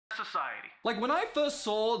society. Like, when I first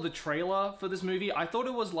saw the trailer for this movie, I thought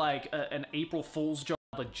it was like an April Fool's joke,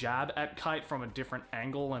 a jab at Kite from a different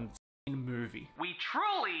angle and movie. We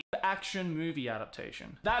truly Action movie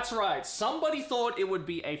adaptation. That's right, somebody thought it would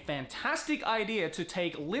be a fantastic idea to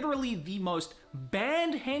take literally the most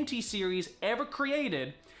banned hentai series ever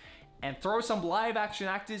created and throw some live action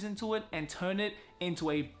actors into it and turn it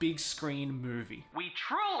into a big screen movie. We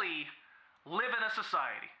truly live in a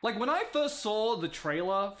society. Like, when I first saw the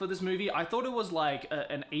trailer for this movie, I thought it was like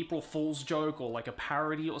an April Fool's joke or like a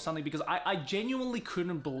parody or something, because I genuinely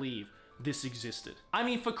couldn't believe this existed. I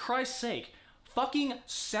mean, for Christ's sake, fucking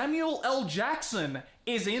Samuel L. Jackson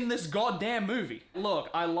is in this goddamn movie. Look,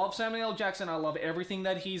 I love Samuel L. Jackson. I love everything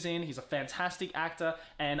that he's in. He's a fantastic actor.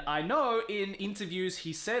 And I know in interviews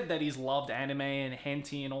he said that he's loved anime and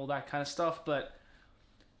hentai and all that kind of stuff, but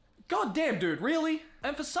goddamn, dude, really?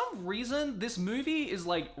 And for some reason, this movie is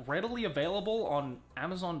like readily available on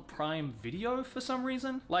Amazon Prime Video for some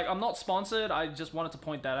reason. Like, I'm not sponsored, I just wanted to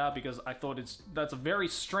point that out because I thought that's a very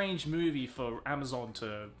strange movie for Amazon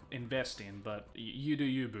to invest in, but you do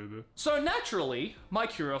you, boo-boo. So naturally, my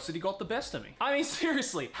curiosity got the best of me. I mean,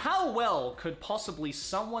 seriously, how well could possibly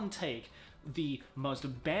someone take the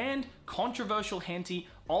most banned, controversial hentai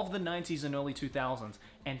of the 90s and early 2000s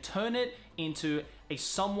and turn it into a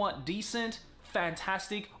somewhat decent,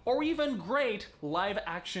 fantastic, or even great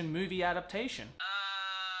live-action movie adaptation?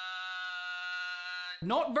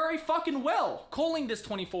 Not very fucking well. Calling this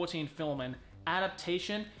 2014 film an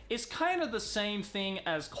adaptation is kind of the same thing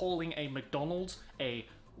as calling a McDonald's a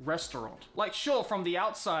restaurant. Like, sure, from the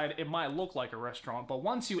outside it might look like a restaurant, but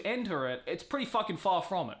once you enter it, it's pretty fucking far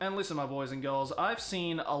from it. And listen, my boys and girls, I've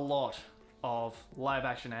seen a lot of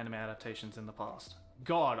live-action anime adaptations in the past.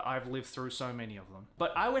 God, I've lived through so many of them.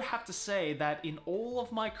 But I would have to say that in all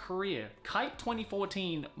of my career, Kite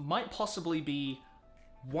 2014 might possibly be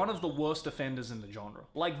one of the worst offenders in the genre.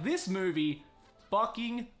 Like, this movie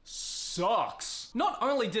fucking sucks. Not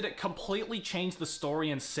only did it completely change the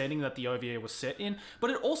story and setting that the OVA was set in, but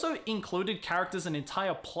it also included characters and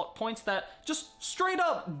entire plot points that just straight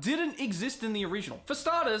up didn't exist in the original. For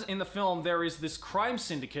starters, in the film, there is this crime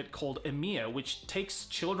syndicate called Emir, which takes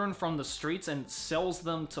children from the streets and sells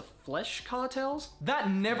them to flesh cartels.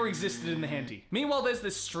 That never existed in the hentai. Meanwhile, there's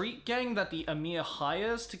this street gang that the Emir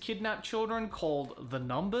hires to kidnap children called The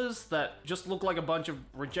Numbers that just look like a bunch of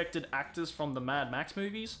rejected actors from the Mad Max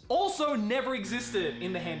movies. Also never existed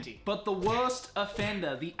in the hentai. But the worst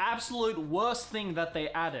offender, the absolute worst thing that they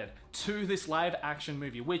added to this live action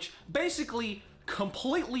movie, which basically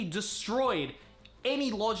completely destroyed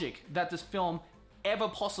any logic that this film ever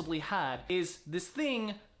possibly had, is this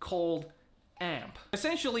thing called AMP.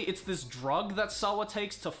 Essentially, it's this drug that Sawa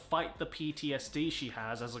takes to fight the PTSD she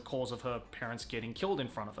has as a cause of her parents getting killed in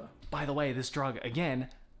front of her. By the way, this drug, again,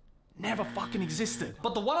 never fucking existed.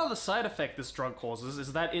 But the one other side effect this drug causes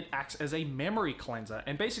is that it acts as a memory cleanser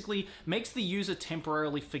and basically makes the user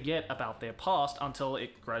temporarily forget about their past until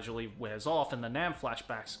it gradually wears off and the NAM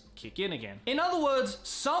flashbacks kick in again. In other words,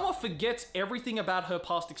 Sama forgets everything about her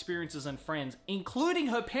past experiences and friends, including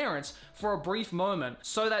her parents, for a brief moment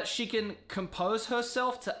so that she can compose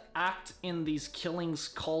herself to act in these killings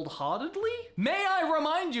cold-heartedly? May I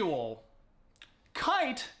remind you all,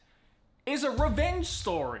 Kite is a revenge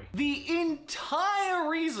story. The entire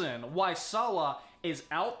reason why Sawa is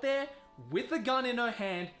out there with a gun in her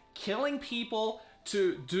hand, killing people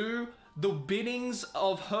to do the biddings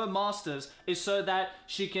of her masters, is so that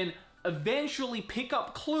she can eventually pick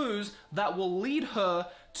up clues that will lead her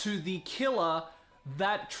to the killer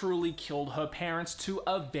that truly killed her parents to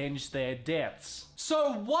avenge their deaths.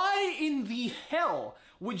 So why in the hell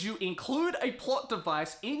would you include a plot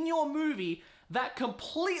device in your movie that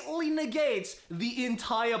completely negates the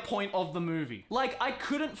entire point of the movie? Like, I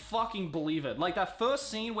couldn't fucking believe it. Like, that first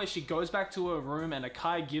scene where she goes back to her room and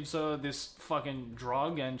Akai gives her this fucking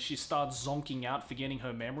drug and she starts zonking out, forgetting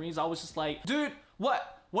her memories. I was just like, dude,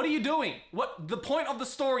 what? What are you doing? What? The point of the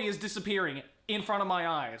story is disappearing in front of my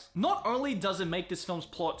eyes. Not only does it make this film's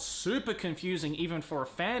plot super confusing even for a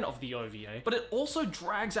fan of the OVA, but it also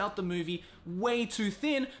drags out the movie way too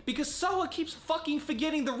thin because Sawa keeps fucking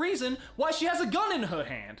forgetting the reason why she has a gun in her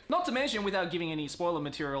hand. Not to mention, without giving any spoiler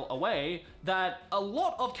material away, that a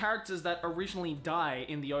lot of characters that originally die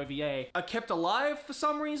in the OVA are kept alive for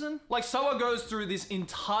some reason. Like, Sawa goes through this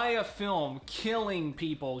entire film killing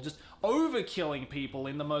people, just overkilling people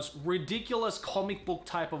in the most ridiculous comic book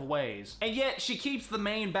type of ways. And yet she keeps the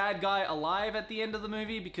main bad guy alive at the end of the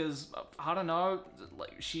movie because I don't know,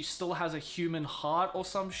 like she still has a human heart or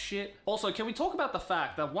some shit. Also, can we talk about the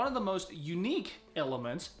fact that one of the most unique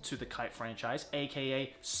elements to the Kite franchise,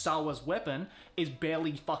 aka Sawa's weapon, is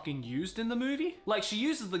barely fucking used in the movie? Like, she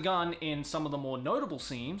uses the gun in some of the more notable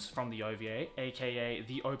scenes from the OVA, aka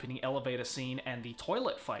the opening elevator scene and the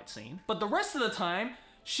toilet fight scene, but the rest of the time,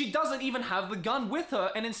 she doesn't even have the gun with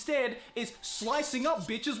her and instead is slicing up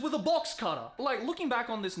bitches with a box cutter. Like, looking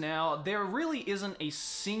back on this now, there really isn't a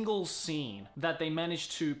single scene that they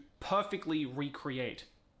managed to perfectly recreate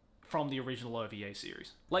from the original OVA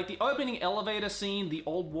series. Like, the opening elevator scene, the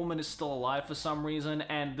old woman is still alive for some reason,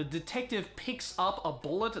 and the detective picks up a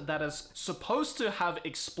bullet that is supposed to have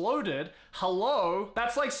exploded. Hello?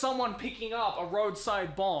 That's like someone picking up a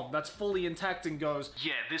roadside bomb that's fully intact and goes,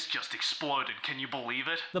 Yeah, this just exploded, can you believe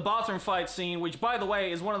it? the bathroom fight scene, which by the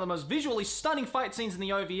way is one of the most visually stunning fight scenes in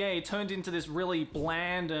the OVA, turned into this really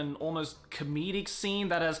bland and almost comedic scene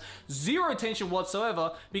that has zero tension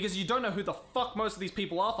whatsoever because you don't know who the fuck most of these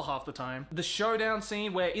people are for half the time. The showdown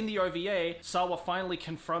scene where in the OVA, Sawa finally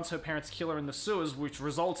confronts her parents' killer in the sewers, which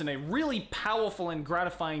results in a really powerful and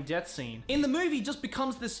gratifying death scene. In the movie, just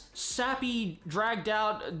becomes this sappy, dragged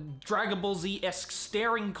out, Dragon Ball Z-esque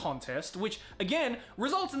staring contest, which again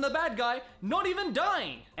results in the bad guy not even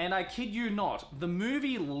dying. And I kid you not, the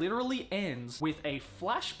movie literally ends with a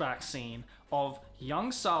flashback scene of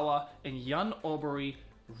young Sawa and young Obori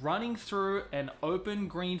running through an open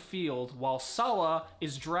green field while Sawa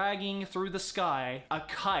is dragging through the sky a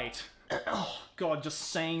kite. Oh god, just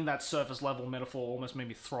saying that surface level metaphor almost made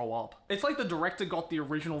me throw up. It's like the director got the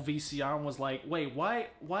original VCR and was like, wait, why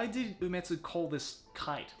did Umetsu call this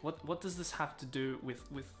kite? What does this have to do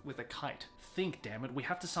with a kite? Think, damn it, we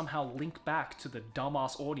have to somehow link back to the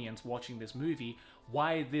dumbass audience watching this movie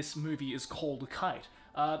why this movie is called Kite.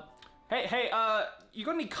 Hey, you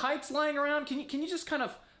got any kites lying around? Can you just kind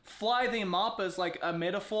of fly them up as like a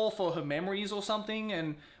metaphor for her memories or something?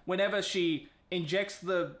 And whenever she injects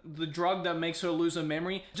the drug that makes her lose her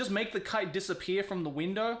memory, just make the kite disappear from the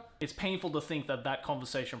window? It's painful to think that that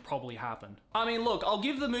conversation probably happened. I mean, look, I'll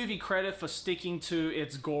give the movie credit for sticking to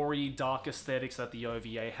its gory, dark aesthetics that the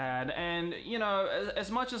OVA had, and, you know, as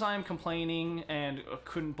much as I am complaining and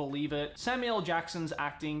couldn't believe it, Samuel L. Jackson's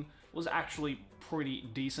acting was actually pretty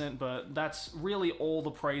decent, but that's really all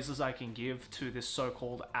the praises I can give to this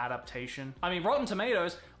so-called adaptation. I mean, Rotten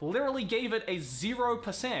Tomatoes literally gave it a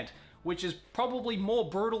 0%, which is probably more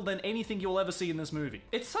brutal than anything you'll ever see in this movie.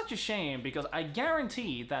 It's such a shame because I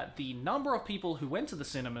guarantee that the number of people who went to the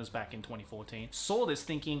cinemas back in 2014 saw this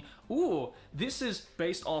thinking, ooh, this is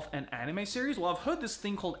based off an anime series? Well, I've heard this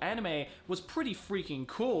thing called anime was pretty freaking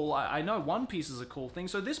cool. I know One Piece is a cool thing,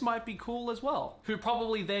 so this might be cool as well. Who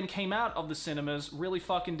probably then came out of the cinemas really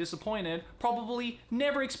fucking disappointed, probably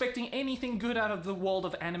never expecting anything good out of the world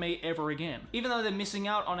of anime ever again. Even though they're missing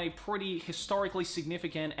out on a pretty historically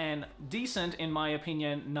significant and decent, in my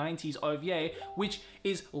opinion, 90s OVA, which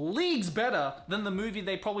is leagues better than the movie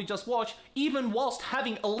they probably just watched, even whilst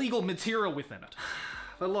having illegal material within it.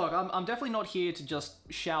 But look, I'm definitely not here to just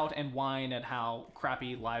shout and whine at how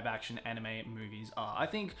crappy live-action anime movies are. I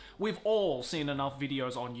think we've all seen enough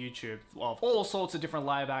videos on YouTube of all sorts of different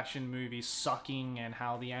live-action movies sucking and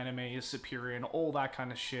how the anime is superior and all that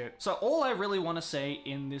kind of shit. So all I really want to say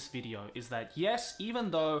in this video is that yes,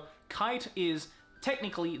 even though Kite is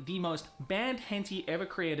technically the most banned hentai ever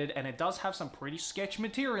created, and it does have some pretty sketch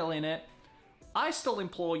material in it, I still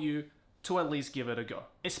implore you to at least give it a go.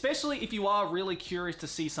 Especially if you are really curious to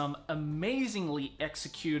see some amazingly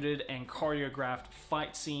executed and choreographed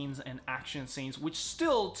fight scenes and action scenes, which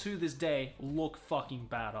still, to this day, look fucking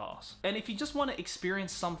badass. And if you just want to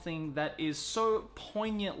experience something that is so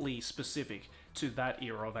poignantly specific to that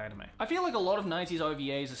era of anime. I feel like a lot of 90s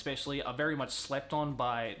OVAs especially are very much slept on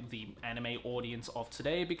by the anime audience of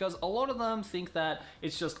today because a lot of them think that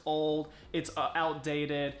it's just old, it's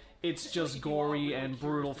outdated, it's just gory and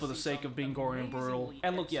brutal for the sake of being gory and brutal.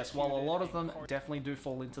 And look, yes, while a lot of them definitely do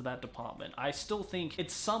fall into that department, I still think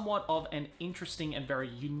it's somewhat of an interesting and very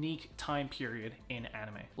unique time period in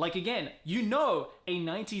anime. Like again, you know a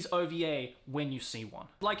 90s OVA when you see one.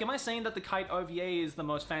 Like, am I saying that the Kite OVA is the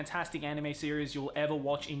most fantastic anime series you'll ever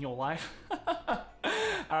watch in your life?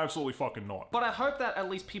 Absolutely fucking not. But I hope that at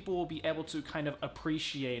least people will be able to kind of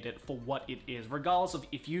appreciate it for what it is, regardless of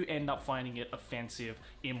if you end up finding it offensive,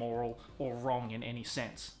 immoral, or wrong in any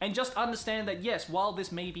sense. And just understand that yes, while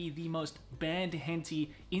this may be the most banned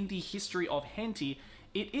hentai in the history of hentai,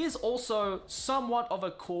 it is also somewhat of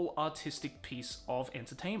a cool artistic piece of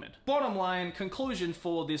entertainment. Bottom line, conclusion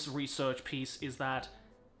for this research piece is that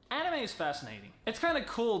Anime is fascinating. It's kind of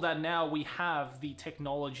cool that now we have the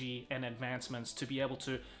technology and advancements to be able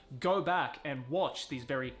to go back and watch these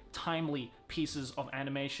very timely pieces of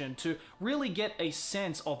animation to really get a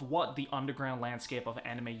sense of what the underground landscape of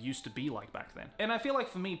anime used to be like back then. And I feel like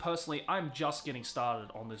for me personally, I'm just getting started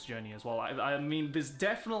on this journey as well. I mean, there's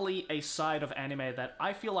definitely a side of anime that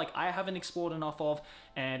I feel like I haven't explored enough of,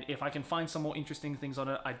 and if I can find some more interesting things on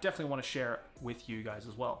it, I definitely want to share it with you guys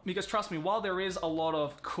as well. Because trust me, while there is a lot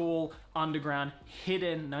of cool, underground,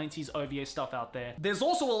 hidden 90s OVA stuff out there, there's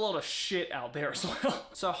also a lot of shit out there as well.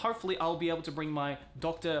 So hopefully I'll be able to bring my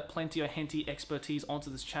Dr. Plenty or Henty expertise onto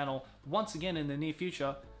this channel once again in the near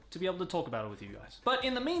future to be able to talk about it with you guys. But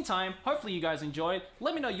in the meantime, hopefully you guys enjoyed.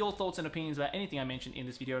 Let me know your thoughts and opinions about anything I mentioned in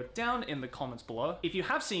this video down in the comments below. If you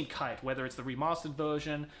have seen Kite, whether it's the remastered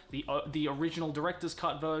version, the original director's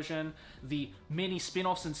cut version, the mini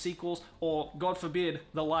spin-offs and sequels, or God forbid,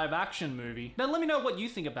 the live action movie, then let me know what you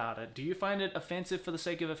think about it. Do you find it offensive for the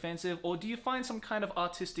sake of offensive, or do you find some kind of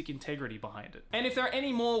artistic integrity behind it? And if there are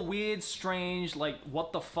any more weird, strange, like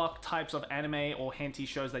what the fuck types of anime or hentai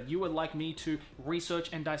shows that you would like me to research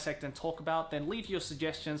and dissect and talk about, then leave your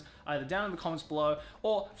suggestions either down in the comments below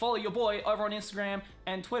or follow your boy over on Instagram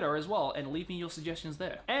and Twitter as well and leave me your suggestions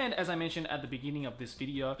there. And as I mentioned at the beginning of this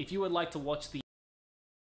video, if you would like to watch the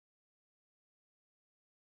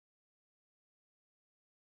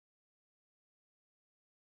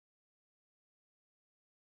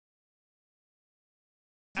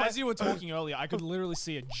As you were talking earlier, I could literally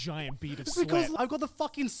see a giant bead of sweat. Because I've got the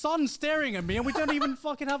fucking sun staring at me and we don't even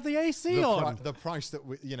fucking have the AC on. The price that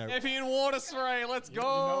we, you know. Evian water spray, let's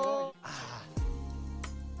go!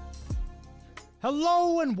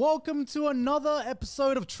 Hello and welcome to another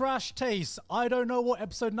episode of Trash Taste. I don't know what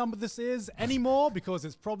episode number this is anymore because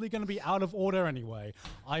it's probably going to be out of order anyway.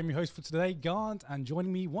 I'm your host for today, Gant, and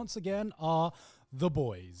joining me once again are the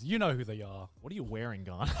boys. You know who they are. What are you wearing,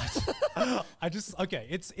 Garn? Okay,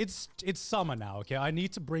 it's summer now, okay? I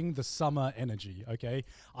need to bring the summer energy, okay?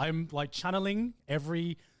 I'm like channeling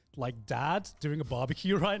every like dad doing a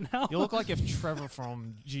barbecue right now. You look like if Trevor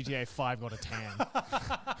from GTA 5 got a tan.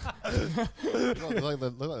 Look like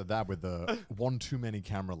the dad with the one too many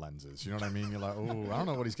camera lenses. You know what I mean? You're like, oh, I don't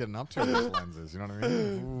know what he's getting up to with those lenses. You know what I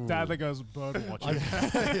mean? Ooh. Dad that goes bird watching.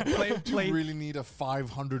 Do you really need a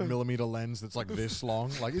 500mm lens that's like this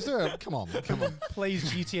long? Like, is there a, come on.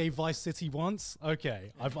 Plays GTA Vice City once?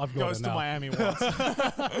 Okay, I've got Goes it to now. Miami once.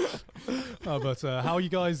 But how are you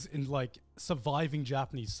guys in like surviving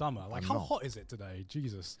Japanese summer? Like, I'm how not. hot is it today?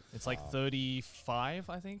 Jesus. It's like 35,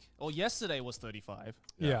 I think. Or yesterday was 35.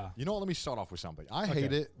 Yeah. You know what? Let me start off with something. I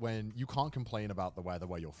hate it when you can't complain about the weather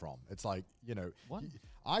where you're from. It's like, you know, What?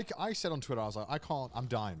 I said on Twitter, I was like, I'm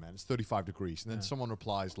dying, man. It's 35 degrees. And then someone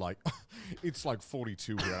replies like, it's like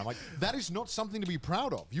 42 here. I'm like, that is not something to be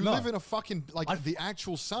proud of. You No. live in a fucking, like, the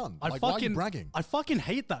actual sun. Like, why are you bragging? I fucking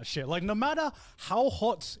hate that shit. Like, no matter how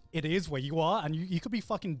hot it is where you are, and you could be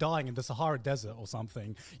fucking dying in the Sahara Desert or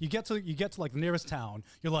something. You get to like the nearest town.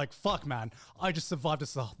 You're like, fuck, man. I just survived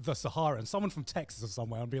the Sahara, and someone from Texas or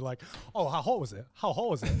somewhere, and be like, oh, how hot was it? How hot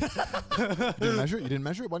was it? You didn't measure it? You didn't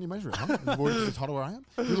measure it? Why didn't you measure it? Huh? You worried it's hotter where I am?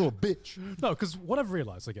 You little bitch. No, because what I've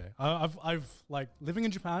realized, okay, I've like living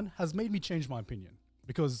in Japan has made me change my opinion.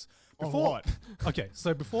 Because before, what? Okay,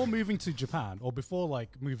 so before moving to Japan, or before like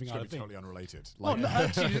moving It's out gonna of be England, totally unrelated. well, Like, no,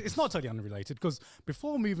 actually, it's not totally unrelated. Because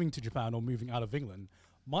before moving to Japan or moving out of England,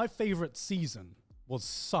 my favorite season was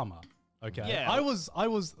summer. Okay, Yeah. I was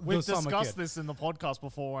We've the summer discussed kid. this in the podcast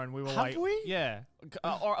before, and we were Have like, we? yeah,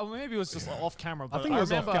 or maybe it was just off camera. But think it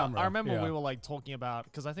was off remember, camera, I remember yeah. we were like talking about,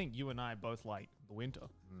 because I think you and I both like the winter,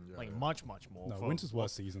 like much more. No, for winter's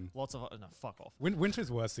worst season. Lots of no, fuck off.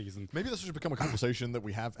 Winter's worst season. maybe this should become a conversation that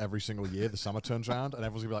we have every single year. The summer turns around, and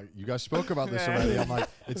everyone's gonna be like, "You guys spoke about this already." I'm like,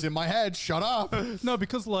 "It's in my head. Shut up." No,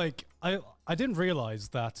 because like I didn't realize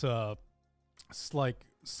that like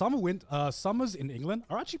summers in England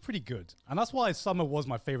are actually pretty good, and that's why summer was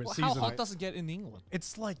my favorite Well, season. how hot does it get in England?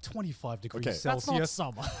 It's like 25 degrees Okay. That's not Celsius.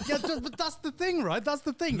 summer. Yeah, but that's the thing, right? That's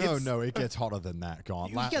the thing. No, it gets hotter than that. Go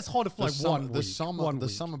on. It gets hotter for like The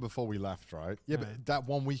summer before we left, right? Yeah, but that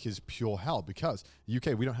 1 week is pure hell because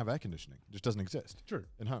UK we don't have air conditioning. It just doesn't exist. True.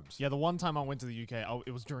 In homes. Yeah, the one time I went to the UK,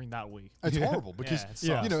 it was during that week. It's horrible because Yeah, it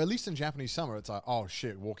sucks. you know, at least in Japanese summer, it's like, oh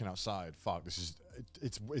shit, walking outside, fuck, this is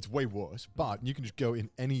it's way worse. But you can just go in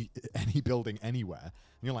any building anywhere, and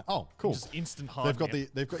you're like, oh, cool. Just instant hard. They've got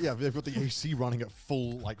the AC running at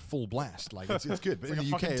full blast. Like it's good. But It's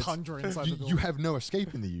in like the a UK, fucking tundra inside the you building. have no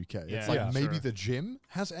escape in the UK. Yeah. It's like Yeah, maybe sure. the gym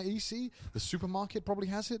has AC, the supermarket probably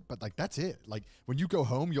has it, but like that's it. Like when you go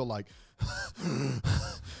home, you're like,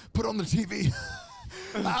 put on the TV.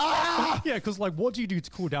 Yeah, because like, what do you do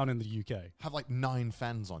to cool down in the UK? Have like 9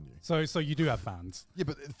 fans on you. So you do have fans. Yeah,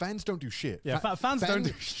 but fans don't do shit. Yeah, fans don't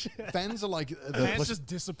do shit. Fans are like Fans just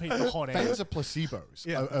dissipate the hot air. fans are placebos.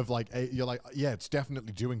 Of like you're like, yeah, it's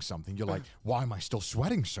definitely doing something. You're like, why am I still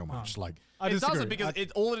sweating so much? Like, It disagree. doesn't,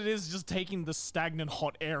 because all it is just taking the stagnant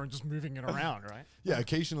hot air and just moving it around, right? yeah,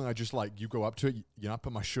 occasionally I just like, you go up to it, I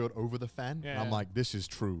put my shirt over the fan, and I'm Yeah. like, this is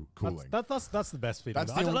true cooling. That's the best feeling.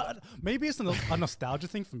 That's the only- Maybe it's a nostalgia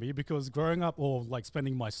thing for me because growing up or like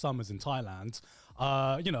spending my summers in Thailand,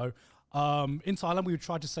 in Thailand we would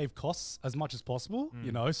try to save costs as much as possible,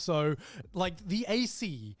 so like the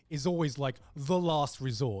AC is always like the last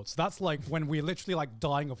resort. So that's like when we're literally like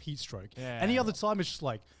dying of heat stroke. Yeah. Any other time it's just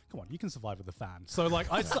like, come on, you can survive with a fan. So like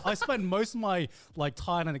I spent most of my like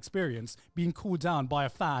Thailand experience being cooled down by a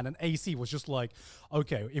fan, and AC was just like,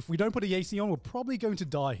 okay, if we don't put the AC on, we're probably going to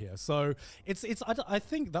die here. So I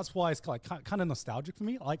think that's why it's like kind of nostalgic for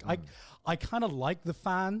me. Like I kind of like the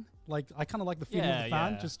fan. Like I kind of like the feeling of the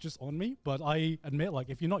fan just on me, but I admit, like,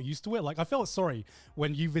 if you're not used to it, like I felt sorry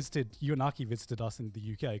when you and Aki visited us in the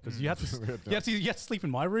UK because you had to sleep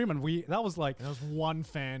in my room, and that was like There was one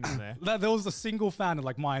fan in there. there was a single fan in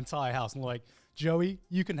like my entire house, and like, Joey,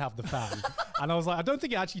 you can have the fan. And I was like, I don't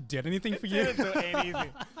think it actually did anything for you. Didn't do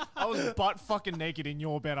anything. I was butt fucking naked in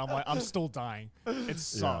your bed. I'm like, I'm still dying. It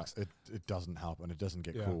sucks. Yeah, it doesn't help, and it doesn't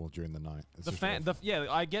get cool during the night. It's The just fan, rough.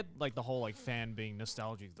 I get like the whole like fan being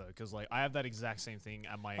nostalgic though, because like I have that exact same thing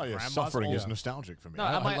at my Oh yeah, grandma's suffering old. is nostalgic for me. No,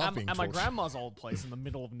 I at my, love being at my tortured. grandma's old place in the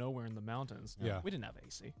middle of nowhere in the mountains. Yeah. We didn't have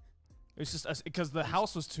AC. It was just because the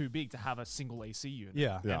house was too big to have a single AC unit.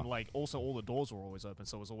 Yeah. Yeah. And like also all the doors were always open,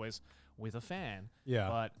 so it was always with a fan. Yeah.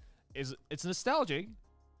 But it's nostalgic.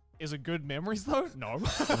 Is it good memories though? No.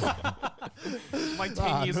 Like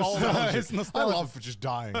 10 years old. It's I nostalgic. love just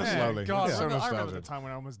dying Yeah, slowly. God, so I remember the nostalgic. time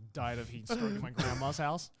when I almost died of heat stroke in my grandma's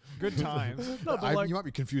house. Good times. No, but like, you might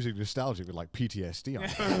be confusing nostalgic with like PTSD.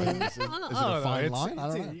 Is it I a don't know, fine line? I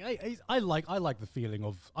don't know. I like the feeling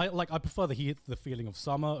of I prefer the feeling of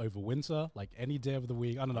summer over winter, like any day of the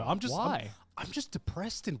week. I don't know. Why? I'm just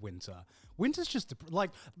depressed in winter. Winter's just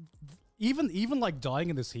even like dying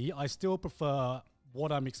in this heat. I still prefer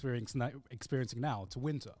what I'm experiencing now to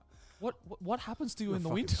winter. What happens to you in the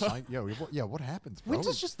Fucking winter? what happens, bro?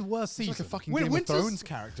 Winter's just the worst It's season. like a fucking Win- Game of winter's- Thrones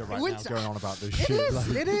character right winter- now going on about this It shit. is.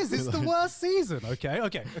 Like- It is. It's the worst season. Okay.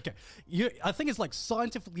 I think it's like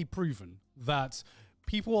scientifically proven that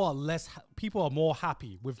people are more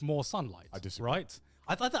happy with more sunlight. I disagree. Right.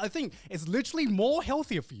 I think it's literally more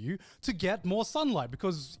healthier for you to get more sunlight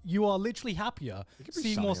because you are literally happier could be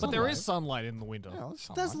seeing sunny more in the sunlight. There is sunlight in the winter. Yeah, that's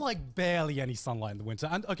fine. There's like barely any sunlight in the winter.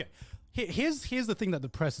 And okay, here's the thing that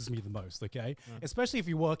depresses me the most, okay? Especially if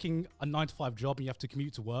you're working a 9-to-5 job and you have to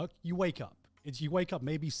commute to work, you wake up. You wake up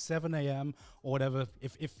maybe 7 a.m. or whatever.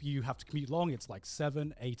 If you have to commute long, it's like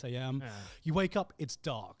 7, 8 a.m. You wake up, it's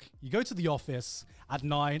dark. You go to the office at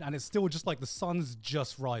 9 and it's still just like the sun's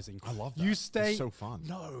just rising. I love that. You It's stay. so fun.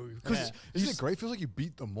 No, because Isn't it great? It feels like you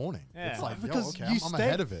beat the morning. Yeah. It's like, because okay, I'm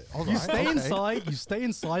ahead of it. All You right, stay okay. inside. You stay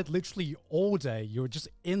inside literally all day. You're just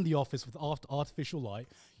in the office with artificial light.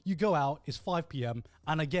 You go out. It's 5 p.m.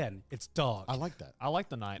 and again it's dark. I like that. I like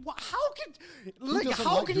the night. How can doesn't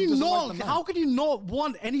how like- can who you doesn't like not the night? how can you not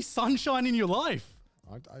want any sunshine in your life?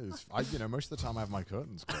 Most of the time I have my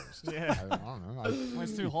curtains closed. Yeah. I don't know.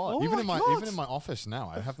 It's too hot. Oh Even my even God. in my office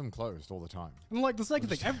now, I have them closed all the time. And like the second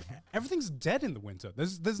thing, everything's dead in the winter.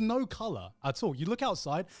 There's no color at all. You look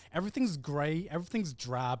outside, everything's gray, everything's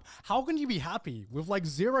drab. How can you be happy with like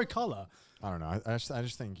zero color? I don't know. I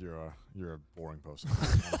just think you're a boring person.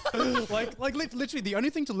 Literally, the only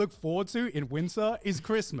thing to look forward to in winter is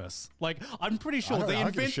Christmas. Like, I'm pretty sure I they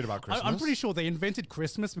don't give a shit about I'm Christmas. pretty sure they invented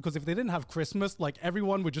Christmas because if they didn't have Christmas, like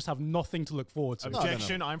everyone would just have nothing to look forward to.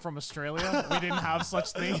 Objection, I'm from Australia. We didn't have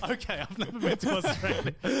such thing. Okay, I've never been to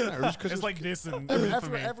Australia. It's like this and for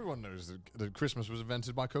me. Everyone knows that Christmas was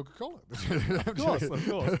invented by Coca-Cola. Of course.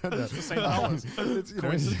 It's the same colours.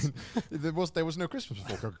 There was no Christmas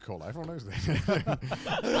before Coca-Cola. Everyone knows that.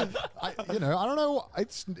 I don't know.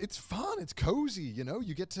 It's fun. It's cozy.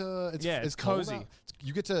 You get to. It's cold cozy. out.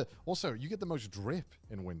 You get the most drip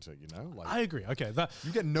in winter. Like I agree. Okay,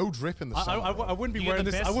 you get no drip in the summer. I wouldn't be You get wearing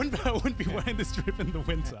the this. best- I wouldn't be wearing this drip in the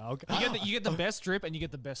winter. Okay. You get the best drip and you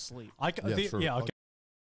get the best sleep. true. Yeah. Okay.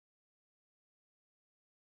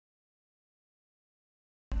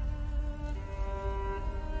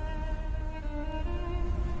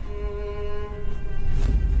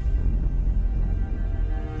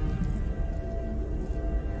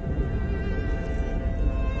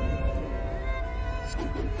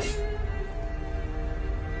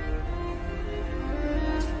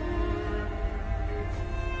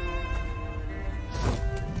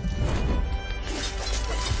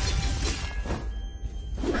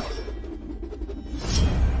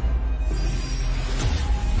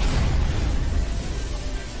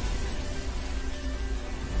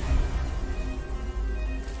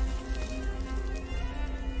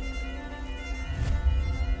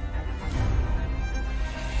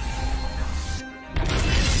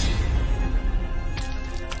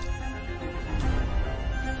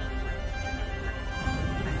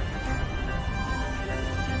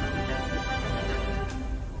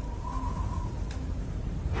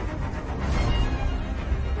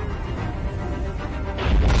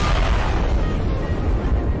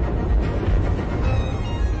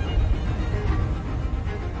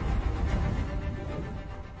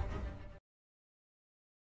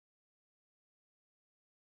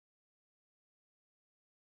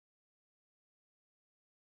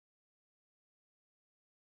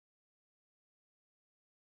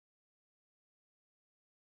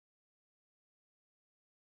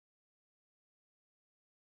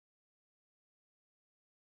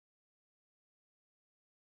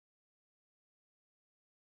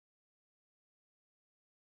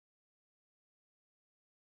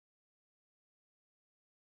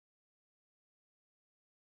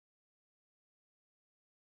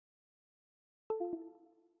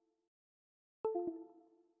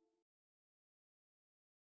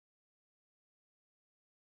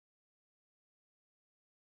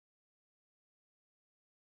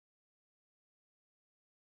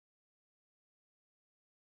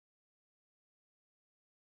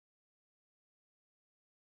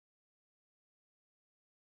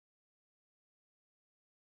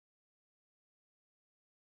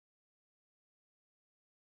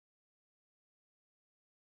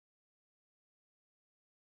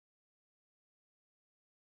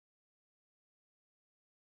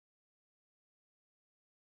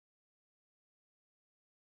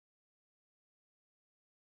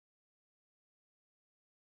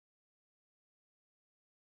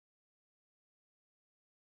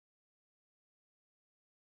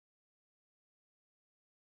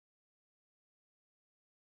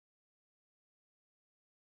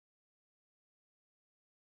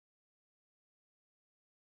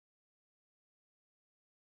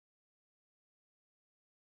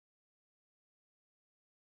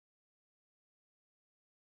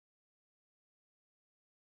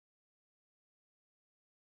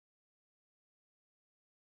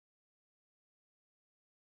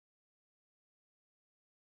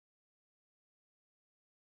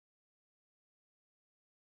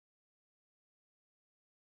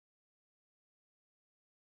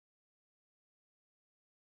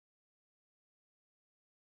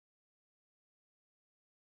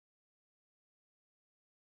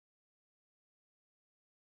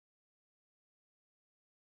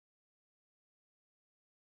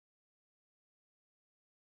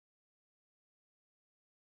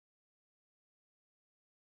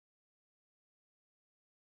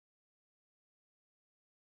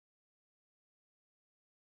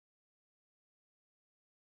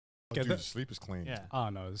 Oh, Okay, dude, that- the sleep is clean. Yeah. Oh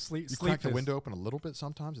no, sleep. You sleep crack the is- window open a little bit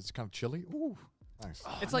sometimes. It's kind of chilly. Ooh, nice.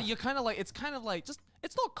 It's like you're kind of like it's kind of like just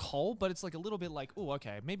it's not cold, but it's like a little bit like, oh,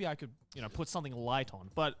 okay, maybe I could put something light on.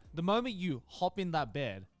 But the moment you hop in that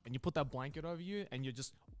bed and you put that blanket over you and you're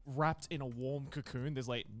just wrapped in a warm cocoon, there's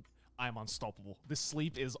like, I'm unstoppable. This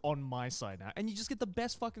sleep is on my side now, and you just get the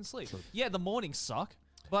best fucking sleep. Yeah, the mornings suck.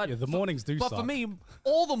 But Yeah, the mornings do But suck. for me,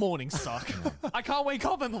 all the mornings suck. I can't wake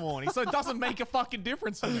up in the morning, so it doesn't make a fucking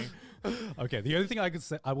difference for me. Okay, the only thing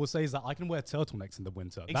I will say is that I can wear turtlenex in the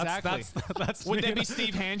winter. Exactly. That's Would there me. be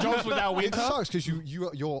Steve Handjobs without It winter? sucks because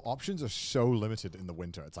your options are so limited in the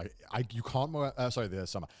winter. It's like you can't wear the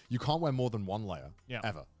summer. You can't wear more than one layer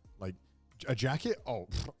ever. Like a jacket. Oh,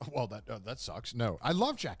 well that sucks. No, I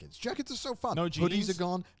love jackets. Jackets are so fun. No Hoodies jeans? are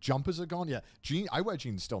gone. Jumpers are gone. Yeah, I wear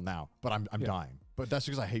jeans still now, but I'm dying. But that's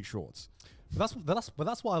because I hate shorts. But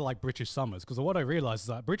that's why I like British summers, because what I realize is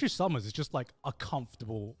that British summers is just like a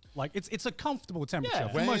comfortable, like it's a comfortable temperature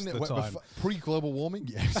for most of the time. Pre-global warming,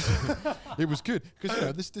 yes, it was good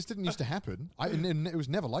because this didn't used to happen. And it was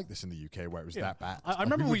never like this in the UK where it was that bad. I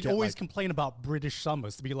remember we'd always complain about British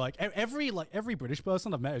summers to be like every British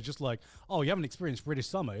person I've met is just like, oh, you haven't experienced British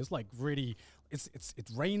summer. It's like really, it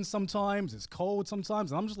rains sometimes, it's cold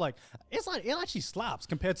sometimes, and I'm just like, it's like it actually slaps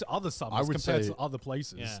compared to other summers, compared to other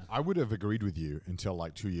places. Yeah. I would have agreed with you until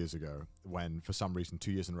like 2 years ago, when for some reason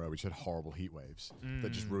 2 years in a row we just had horrible heat waves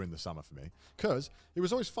that just ruined the summer for me. Because it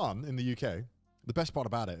was always fun in the UK. The best part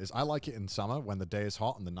about it is I like it in summer when the day is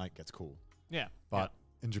hot and the night gets cool. Yeah. But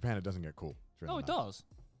in Japan it doesn't get cool. during No, the it night. does.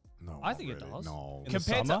 No, I not think it really. does. No. In the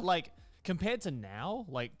Compared to now,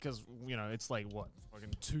 like, because it's like what,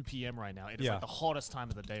 fucking 2 p.m. right now. It is Yeah. like the hottest time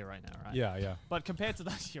of the day right now, right? Yeah. But compared to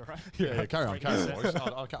that, you're right. Yeah, carry on, boys.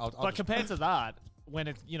 I'll But just- compared to that, when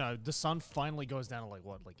it the sun finally goes down to like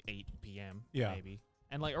 8 p.m. Yeah. maybe,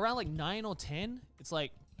 and like around like 9 or 10, it's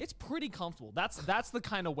like it's pretty comfortable. That's the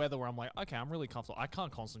kind of weather where I'm like, okay, I'm really comfortable. I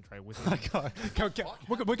can't concentrate with it.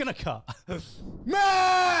 We're gonna cut.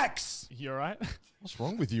 Max! You alright? What's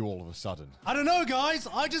wrong with you all of a sudden? I don't know, guys.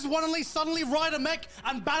 I just want to suddenly ride a mech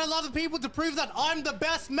and battle other people to prove that I'm the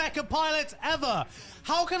best mecha pilot ever.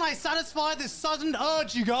 How can I satisfy this sudden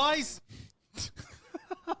urge, you guys?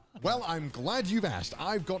 Well, I'm glad you've asked.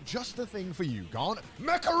 I've got just the thing for you, Garn.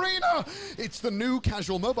 Mech Arena! It's the new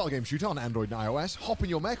casual mobile game shooter on Android and iOS. Hop in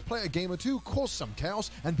your mech, play a game or two, cause some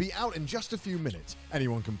chaos, and be out in just a few minutes.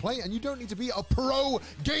 Anyone can play, and you don't need to be a pro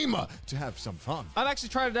gamer to have some fun. I've actually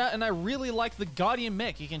tried it out, and I really like the Guardian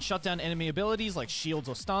mech. You can shut down enemy abilities like shields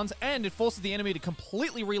or stuns, and it forces the enemy to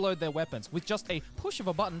completely reload their weapons. With just a push of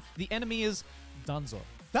a button, the enemy is donezo.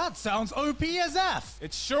 That sounds OP as F.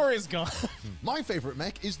 It sure is gone. My favorite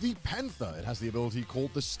mech is the Panther. It has the ability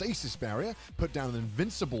called the Stasis Barrier. Put down an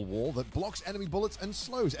invincible wall that blocks enemy bullets and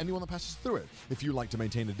slows anyone that passes through it. If you like to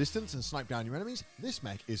maintain a distance and snipe down your enemies, this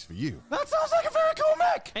mech is for you. That sounds like a very cool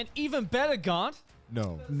mech. And even better, Gaunt,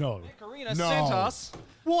 No. No. Karina No. sent us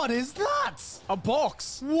What is that? a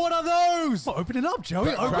box. What are those? Open it up,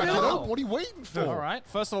 Joey. Open Crack it it up. up. What are you waiting for? All right.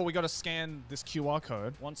 First of all, we got to scan this QR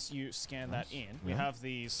code. Once you scan that in, we have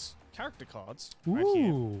these character cards right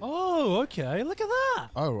here. Ooh. Oh, okay. Look at that.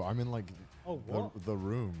 Oh, I'm in like Oh, what? the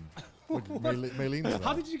room. Look, Maylene's there.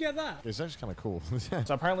 How did you get that? It's actually kind of cool.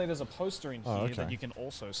 So apparently there's a poster in here Oh, okay. that you can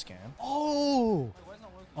also scan. Oh.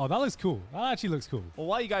 Oh, that looks cool. That actually looks cool. Well,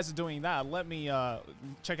 while you guys are doing that, let me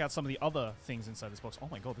check out some of the other things inside this box. Oh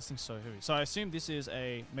my god, this thing's so heavy. So I assume this is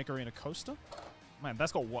a Mech Arena coaster. Man,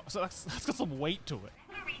 that's got what? So that's got some weight to it.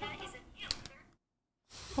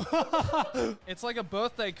 It's like a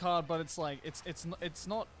birthday card, but it's like it's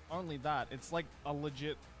not only that. It's like a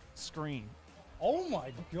legit screen. Oh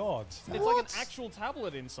my god. It's like an actual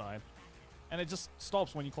tablet inside, and it just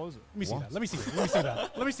stops when you close it. Let me see What? that. Let me see that. Let me see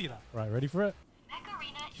that. Let me see that. Right, ready for it?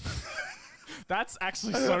 That's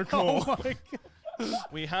actually so cool. Oh my god.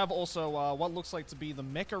 We have also what looks like to be the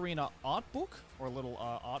Mech Arena art book, or a little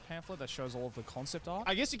art pamphlet that shows all of the concept art.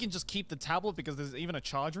 I guess you can just keep the tablet because there's even a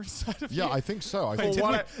charger inside of Yeah, it. I think so. I For think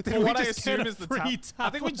what I just assume get a is the free I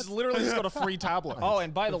think we just literally just got a free tablet. Oh,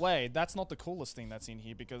 and by the way, that's not the coolest thing that's in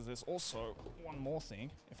here, because there's also one more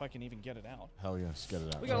thing, if I can even get it out. Hell yes, get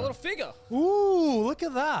it out. We got a little figure. Ooh, look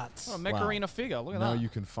at that. Oh, a Mech Wow. Arena figure. Look at Now that. you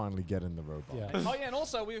can finally get in the robot. Yeah. Oh yeah, and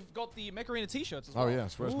also we've got the Mech Arena t-shirts as well. Oh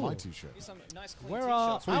yes, where's my Ooh. t-shirt? Here's some nice clean Where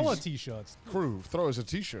are t-shirts. our t-shirts? Crew, throw us a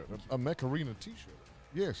t-shirt, a Mech Arena t-shirt.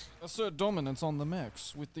 Yes. Assert dominance on the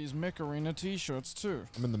mechs with these Mech Arena t-shirts too.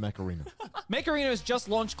 I'm in the mech arena. Mech Arena has just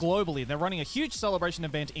launched globally. They're running a huge celebration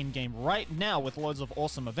event in-game right now with loads of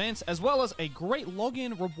awesome events, as well as a great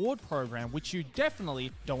login reward program, which you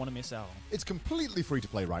definitely don't want to miss out on. It's completely free to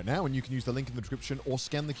play right now, and you can use the link in the description or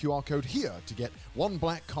scan the QR code here to get 1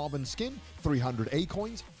 black carbon skin, 300 A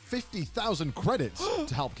coins, 50,000 credits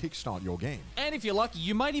to help kickstart your game. And if you're lucky,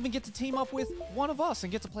 you might even get to team up with one of us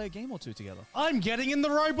and get to play a game or two together. I'm getting in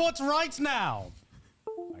the robots right now.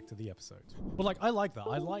 Back to the episode. But like, I like that.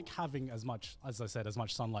 I like having as much, as I said, as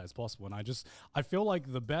much sunlight as possible. And I feel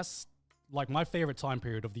like the best, like my favorite time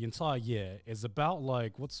period of the entire year is about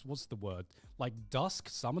like, what's the word? Like dusk,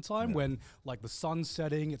 summertime, when like the sun's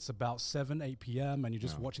setting, it's about 7, 8 p.m. and you're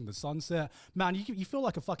just watching the sunset. Man, you feel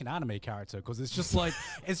like a fucking anime character because it's just like,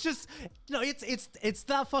 it's just, you know, it's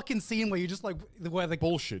that fucking scene where you just like, where the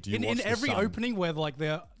Bullshit. Do you watch in the every sun? opening where like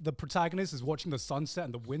the protagonist is watching the sunset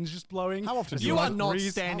and the wind's just blowing. How often It's do You you are like not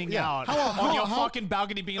breeze. standing yeah. out How- on your how- fucking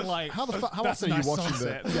balcony being like, How "That's often are you nice watching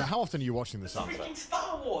sunset." the? Yeah, how often are you watching the sunset?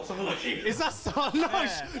 Is that Star? No,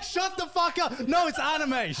 shut the fuck up. No, it's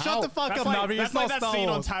anime. Shut the fuck That's up, like, Navi. that's It's like not that Star scene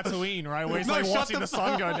on Wars. Tatooine, right? Where he's No, like shut watching the the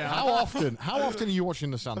sun go down. How often? How often are you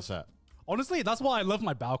watching the sunset? Honestly, that's why I love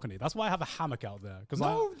my balcony. That's why I have a hammock out there. Because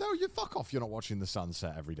No, you fuck off. You're not watching the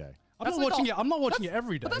sunset every day. I'm That's not like watching the- it. I'm not watching it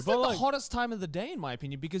every day. But that's but like the hottest time of the day, in my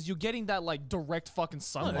opinion, because you're getting that like direct fucking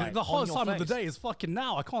sunlight. the on hottest your time of the face. day is fucking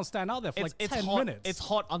now. I can't stand out there for like 10 hot, minutes. It's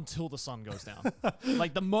hot until the sun goes down.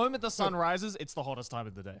 Like the moment the sun rises, it's the hottest time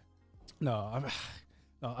of the day. No,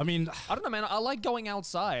 I mean, I don't know, man. I like going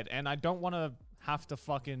outside, and I don't want to have to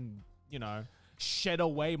fucking, you know, shed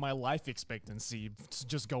away my life expectancy to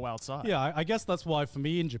just go outside. yeah, I guess that's why for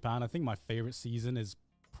me in Japan, I think my favorite season is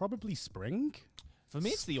probably spring, For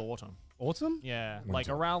me, it's the autumn. autumn. Yeah, like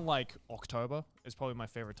around like October is probably my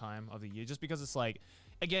favorite time of the year, just because it's like,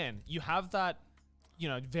 again, you have that, you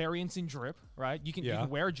know, variance in drip, right? You can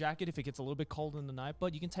wear a jacket if it gets a little bit cold in the night,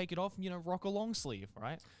 but you can take it off and, you know, rock a long sleeve,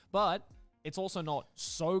 right? But it's also not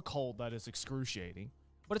so cold that it's excruciating,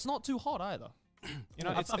 but it's not too hot either. You know,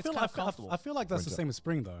 I it's feel kind of comfortable. I feel like that's the Winter. same as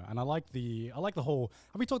spring though, and I like the whole.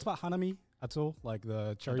 Have we talked about hanami at all? Like the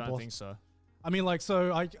I cherry don't blossom. think so. I mean, like,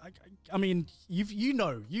 so I mean,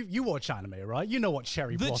 you watch anime, right? You know what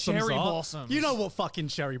cherry The blossoms cherry are. blossoms. You know what fucking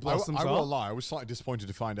cherry blossoms I are. won't lie. I was slightly disappointed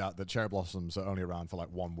to find out that cherry blossoms are only around for like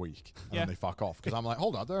 1 week and Yeah. then they fuck off. Because I'm like,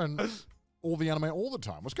 hold on, they're in all the anime all the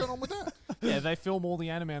time. What's going on with that? Yeah, they film all the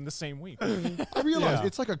anime in the same week. I realize Yeah.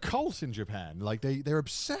 it's like a cult in Japan. Like they're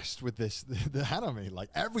obsessed with this the anime. Like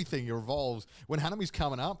everything revolves when anime's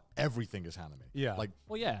coming up. Everything is anime. Yeah. Like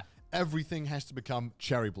Well, yeah. everything has to become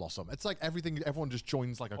cherry blossom. It's like everything. Everyone just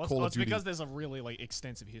joins like a Well, Call of it's Duty. because there's a really like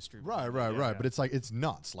extensive history. Right. behind it. Yeah, yeah. But it's like it's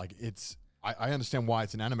nuts. Like it's. I understand why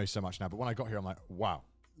it's an anime so much now. But when I got here, I'm like, wow.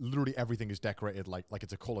 Literally everything is decorated like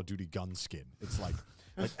it's a Call of Duty gun skin. It's like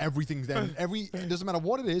everything's then it doesn't matter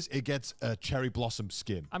what it is, it gets a cherry blossom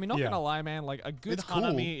skin. I mean, not Yeah. gonna lie, man. Like a good It's cool.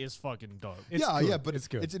 hanami is fucking dope. It's yeah, good. but It's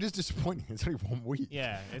good. It is disappointing. It's only 1 week.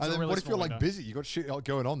 Yeah, it's and a then really what if you're small like window. busy? You got shit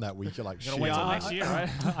going on that week. You're like, Gotta shit. wait till Yeah, next year,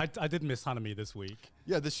 right? I did miss Hanami this week.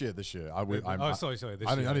 Yeah, this year. Sorry. This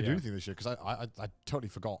I didn't year, do yeah. anything this year because I totally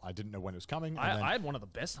forgot. I didn't know when it was coming. And then, I had one of the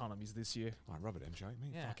best hanamis this year. I rub it in, Jake.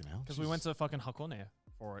 Me, Yeah, fucking hell. because we went to fucking Hakone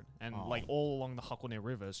for it, and like all along the Hakone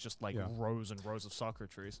River is just like Yeah. rows and rows of sakura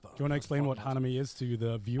trees. Do you want to explain what Hanami is to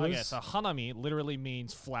the viewers? Okay, so hanami literally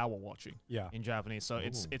means flower watching. Yeah. In Japanese, so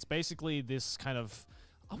it's basically this kind of,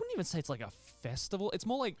 I wouldn't even say it's like a festival. It's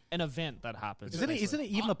more like an event that happens. Isn't it basically.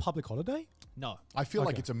 even a public holiday? No. I feel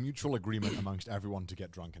like Okay. it's a mutual agreement amongst everyone to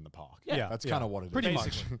get drunk in the park. Yeah. That's kind of what it is. Pretty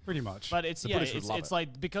Basically. much. Pretty much. But it's The yeah, British would it's, love it's it.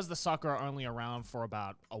 like because the sakura are only around for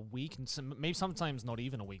about a week and maybe sometimes not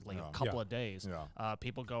even a week, like Yeah. a couple Yeah. of days. Yeah.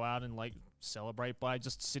 People go out and like celebrate by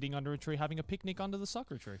just sitting under a tree, having a picnic under the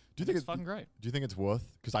sakura tree. Do you think it's fucking great? Do you think it's worth?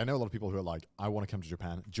 Because I know a lot of people who are like, I want to come to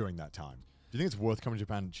Japan during that time. Do you think it's worth coming to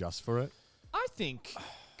Japan just for it? I think.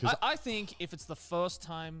 'Cause I think if it's the first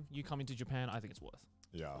time you come into Japan, I think it's worth.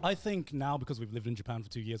 Yeah. I think now because we've lived in Japan for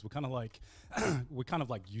 2 years, we're kind of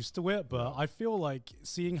like used to it. But I feel like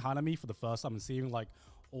seeing Hanami for the first time and seeing like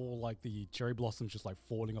all like the cherry blossoms just like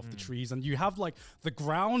falling off the trees, and you have like the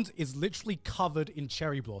ground is literally covered in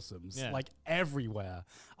cherry blossoms Yeah. like everywhere.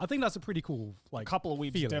 I think that's a pretty cool like A couple of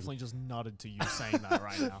weeps feeling. definitely just nodded to you saying that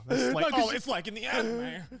right now. It's like, No, 'cause oh, it's like in the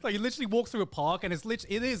anime. Like you literally walk through a park and it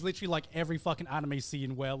is literally like every fucking anime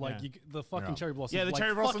scene where like Yeah. the fucking Yeah. cherry blossoms Yeah, the like,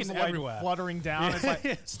 cherry blossoms fucking are like everywhere. fluttering down. It's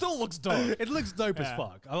like still looks dope. It looks dope as Yeah.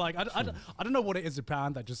 fuck. I don't know what it is in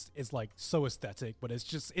Japan that just is like so aesthetic, but it's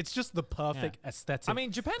just the perfect aesthetic. I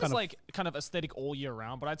mean, Japan is like kind of aesthetic all year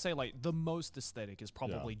round, but I'd say like the most aesthetic is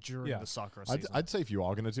probably during the Sakura season. I'd say if you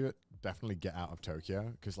are going to do it, definitely get out of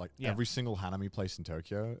Tokyo, because like every single Hanami place in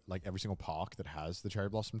Tokyo, like every single park that has the cherry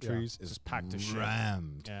blossom trees is just packed to shit.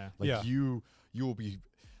 rammed. Yeah. Like you will be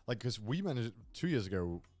like, because we managed 2 years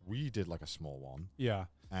ago, we did like a small one. Yeah.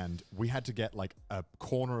 And we had to get like a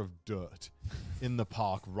corner of dirt in the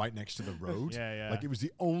park right next to the road. Like it was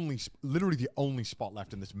literally the only spot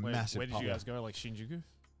left in this massive Where did park. you guys go? Like Shinjuku?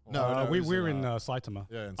 No, we were in Saitama.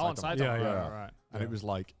 Yeah, in Oh, in Saitama. Yeah. Right. And it was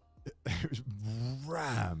like, it was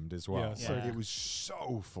rammed as well. Yeah, So yeah. it was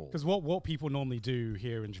so full. Because what people normally do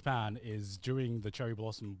here in Japan is during the cherry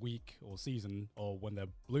blossom week or season, or when they're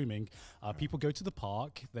blooming, people go to the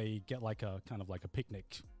park. They get like a kind of like a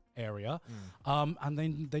picnic area, and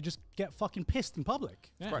then they just get fucking pissed in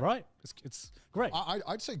public. Yeah. Right? It's great.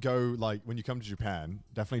 I'd say go, like, when you come to Japan,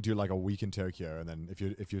 definitely do like a week in Tokyo, and then if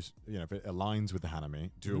it aligns with the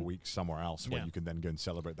Hanami, do a week somewhere else where Yeah. you can then go and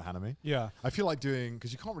celebrate the Hanami. Yeah. I feel like doing,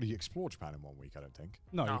 because you can't really explore Japan in 1 week, I don't think.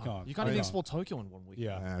 No, No, you can't. You can't even explore Tokyo in 1 week.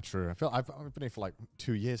 Yeah. Yeah, true. I feel I've been here for like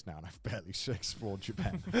 2 years now, and I've barely explored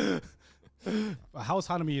Japan. How's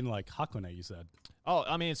Hanami in like Hakone, you said? Oh,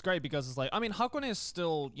 I mean, it's great because it's like, I mean, Hakone is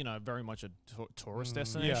still, very much a tourist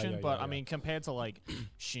destination, but I mean, compared to like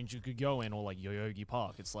Shinjuku Goen or like Yoyogi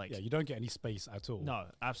Park, it's like, Yeah, you don't get any space at all. no,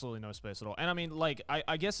 absolutely no space at all. And I mean, like,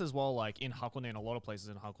 I guess as well, like in Hakone and a lot of places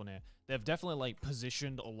in Hakone, they've definitely like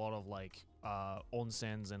positioned a lot of like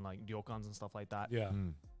onsens and like ryokans and stuff like that Yeah.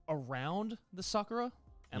 around the Sakura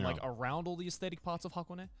and Yeah. like around all the aesthetic parts of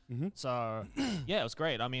Hakone. So yeah, it was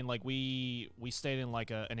great. I mean, like we stayed in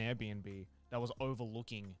like an Airbnb that was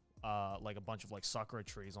overlooking like a bunch of like sakura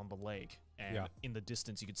trees on the lake, and in the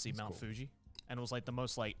distance you could see Mount Fuji, and it was like the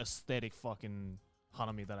most like aesthetic fucking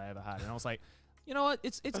Hanami that I ever had. And I was like, you know what,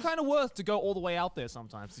 it's kind of worth to go all the way out there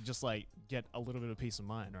sometimes to just like get a little bit of peace of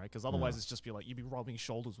mind, right? Because otherwise it's just be like you'd be rubbing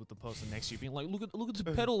shoulders with the person next to you, being like, look at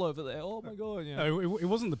the pedal over there, oh my god. Yeah. No, it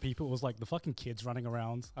wasn't the people, it was like the fucking kids running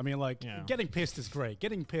around. I mean, like, getting pissed is great.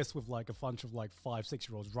 Getting pissed with like a bunch of like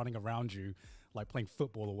 5-6-year-olds running around you, like playing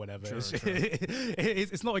football or whatever.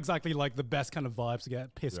 It's not exactly like the best kind of vibes to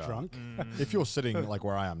get pissed drunk. If you're sitting like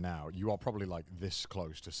where I am now, you are probably like this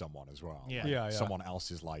close to someone as well. Yeah. Like, Yeah. someone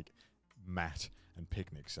else's like mat and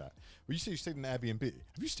picnic set. Well, you say you stayed in an Airbnb.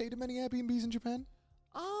 Have you stayed in many Airbnbs in Japan?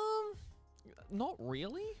 Not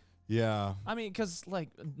really. Yeah. I mean, because like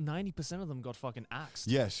 90% of them got fucking axed.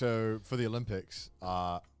 Yeah, so for the Olympics,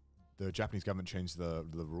 the Japanese government changed the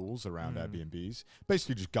rules around Airbnbs,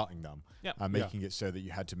 basically just gutting them, Yep. making it so that you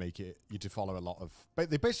had to follow a lot of.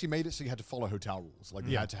 They basically made it so you had to follow hotel rules, like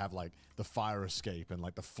you had to have like the fire escape and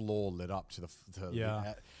like the floor lit up to the.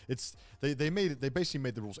 They basically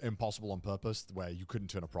made the rules impossible on purpose, where you couldn't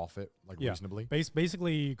turn a profit like reasonably.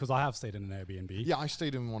 Basically, because I have stayed in an Airbnb. Yeah, I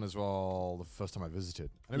stayed in one as well the first time I visited,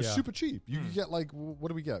 and it was super cheap. You could get like, what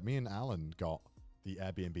do we get? Me and Alan got the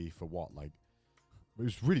Airbnb for what, like. It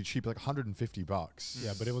was really cheap, like $150.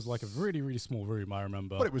 Yeah, but it was like a really, really small room, I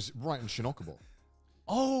remember. But it was right in Shinokabo.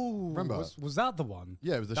 Oh, Remember? was that the one?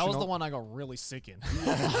 Yeah, it was That was the one I got really sick in.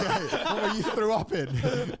 one you threw up in.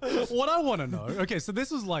 What I want to know. Okay, so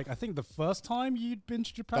this was like, I think the first time you'd been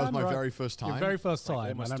to Japan. That was my right? very first time. Your very first time.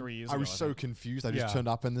 Almost and 3 years I ago. was so think. confused. I just Yeah. turned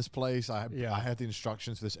up in this place. I Yeah. had the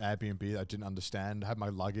instructions for this Airbnb that I didn't understand. I had my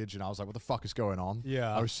luggage, and I was like, what the fuck is going on?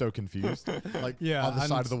 Yeah. I was so confused. Like, Yeah, other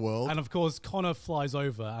side of the world. And of course, Connor flies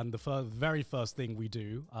over, and the very first thing we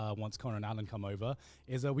do once Connor and Alan come over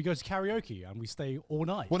is we go to karaoke and we stay all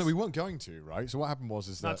night. Well, no, we weren't going to, right? So what happened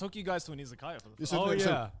was No, I that... took you guys to an izakaya for the first So, Oh, so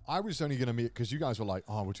yeah. I was only going to meet, because you guys were like,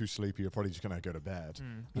 oh, we're too sleepy, you're probably just going to go to bed.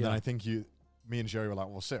 And then Yeah. I think me and Jerry were like,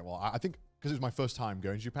 well, sit. Well, I think, because it was my first time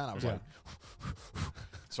going to Japan, I was Yeah. like...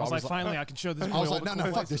 So I was like, finally, I can show this boy I was all like, the no,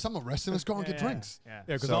 cool fuck this. I'm not resting. Let's go and get drinks. Yeah.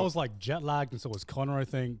 Yeah, because So- I was like jet lagged, and so was Connor. I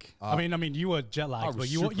think. I mean, you were jet lagged, was but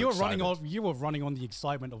you super were running excited. off. You were running on the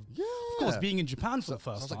excitement of course, being in Japan for the I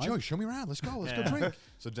first was time. like, Joey, show me around. Let's go. Let's go Yeah. drink.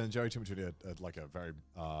 So then Jerry took me to like a very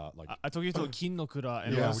like. I took you to a Kinnokura,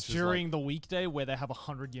 and Yeah, it was which is during the weekday where they have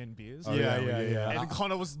 100 yen beers. Oh, yeah. And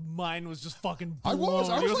Connor mine was just fucking I blown. was.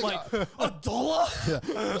 I He was like,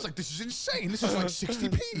 $1. I was like, this is insane. This is like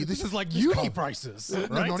 60p. This is like uni prices.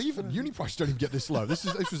 No, not even. Uni prices don't even get this low. This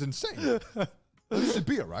was insane. This is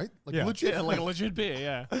beer, right? Like Yeah. legit. yeah, like a legit beer,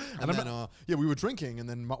 yeah. And then, we were drinking, and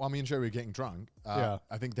then while me and Jerry were getting drunk, I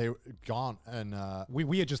think they were gone, and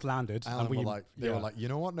We had just landed, Alan and we were like, they were like, you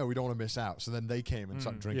know what? No, we don't want to miss out. So then they came and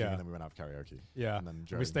started drinking, Yeah. and then we went out for karaoke. Yeah. And then we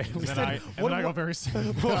Jerry. stayed. And then I got very sick.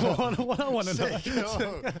 What I want to know.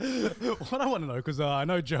 Oh. What I want to know, because I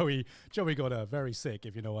know Joey got very sick,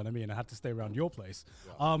 if you know what I mean. I had to stay around your place.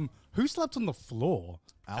 Who slept on the floor?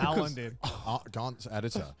 Alan did. Gaunt's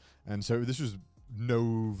editor. And so this was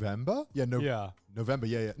November?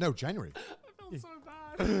 November, no, January. I felt so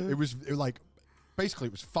bad. It was basically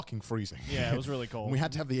it was fucking freezing. Yeah, it was really cold. And we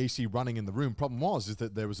had to have the AC running in the room. Problem was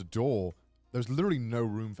that there was a door. There was literally no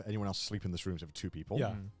room for anyone else to sleep in this room except for 2 people.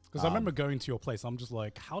 Yeah. Because I remember going to your place. I'm just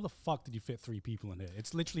like, how the fuck did you fit 3 people in here?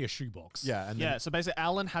 It's literally a shoebox. Yeah. And Yeah, so basically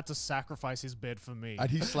Alan had to sacrifice his bed for me. and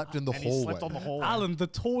he slept in the And hallway. he slept on the hallway. Alan, the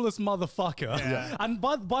tallest motherfucker. Yeah. And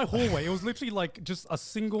by hallway, it was literally like just a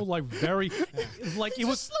single, like very, like it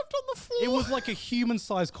was slept on the floor. It was like a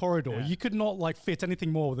human-sized corridor. Yeah. You could not like fit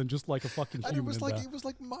anything more than just like a fucking And human. it was in like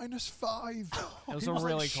there. -5. It was He was, like,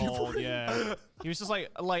 really cold, shivering. yeah. He was just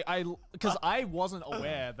because I wasn't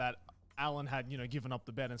aware that Alan had, given up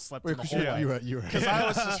the bed and slept in the Because hallway. you were Because I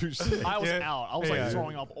was I was Yeah. out. I was Yeah.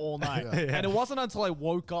 throwing up all night. Yeah. And it wasn't until I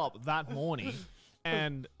woke up that morning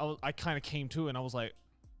and I kind of came to and I was like,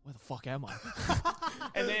 where the fuck am I?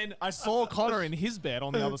 And then I saw Connor in his bed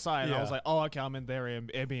on the other side. And I was Yeah. like, oh, okay, I'm in their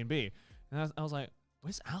Airbnb. And I was like,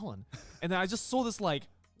 where's Alan? And then I just saw this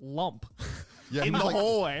lump Yeah, in he the was like-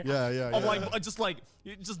 hallway. Yeah.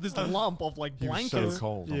 Of just this lump of He was blankets. so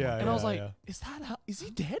cold. Oh my Yeah, God. And I was yeah, like, yeah. is he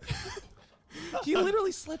dead? He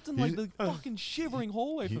literally slept in He's- the fucking shivering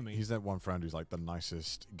hallway for me. He's that one friend who's like the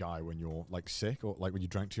nicest guy when you're like sick or like when you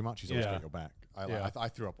drank too much. He's always Yeah. got your back. Yeah. I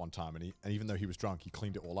threw up one time and even though he was drunk, he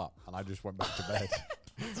cleaned it all up and I just went back to bed.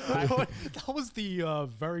 That was the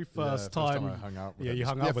very first time. I hung out with Yeah, him. you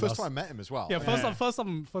hung out with first us. time I met him as well. Yeah, first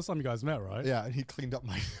time you guys met, right? Yeah, and he cleaned up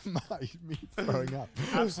me throwing up.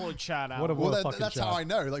 Absolute chat out. What a- Well, fucking that's how chap. I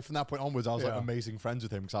know. Like from that point onwards, I was like Yeah. amazing friends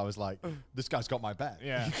with him because I was like, this guy's got my back.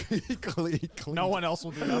 Yeah. he cleaned. No one else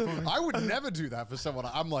will do that for me. I would never do that for someone.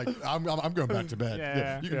 I'm like, I'm going back to bed.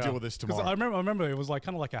 Yeah. You can Yeah. deal with this 'Cause tomorrow. I remember it was like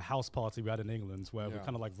kind of like a house party we had in England where we Yeah.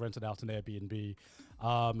 kind of like rented out an Airbnb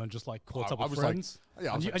and just like caught up I with was like- friends.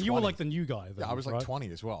 yeah, I was and, like you were 20. like the new guy. Then, Yeah, I was like right? 20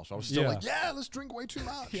 as well, so I was still Yeah. like, yeah, let's drink way too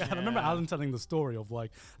much. Yeah, and I remember Yeah. Alan telling the story of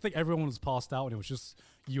like I think everyone was passed out and it was just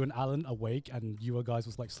you and Alan awake and you guys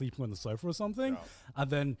was like sleeping on the sofa or something. And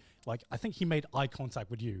then like I think he made eye contact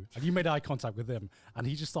with you and you made eye contact with him and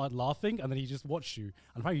he just started laughing and then he just watched you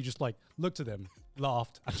and how you just like looked at him,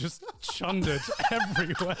 laughed and just chunned it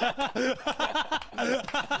everywhere.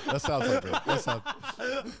 That sounds like it. That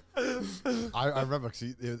sounds... I remember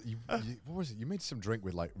because what was it? You made some drink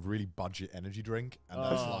with like really budget energy drink, and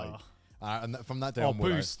that's like. From that day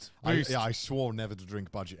onward, Boost. I swore never to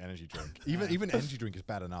drink budget energy drink. Even energy drink is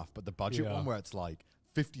bad enough, but the budget Yeah. one where it's like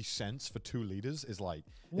 50 cents for 2 liters is like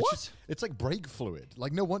What? It's like brake fluid.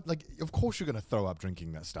 Like no one like. Of course you're gonna throw up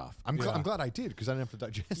drinking that stuff. I'm glad I did because I didn't have to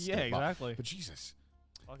digest. Yeah, it, but- exactly. But Jesus.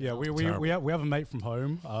 Yeah, we have a mate from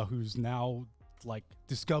home who's now like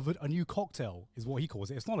discovered a new cocktail is what he calls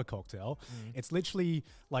it. It's not a cocktail. It's literally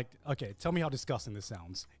like, okay, tell me how disgusting this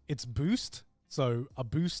sounds. It's Boost. So a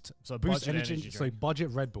Boost, So Boost budget energy, energy so drink. budget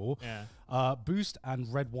Red Bull, Yeah. Boost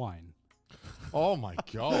and red wine. Oh my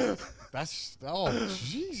God. That's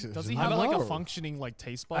Jesus. Does he I have like a know. functioning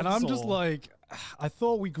taste buds? And I'm just or- like, I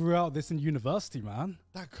thought we grew out this in university, man.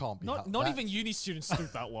 That can't be. not that- even uni students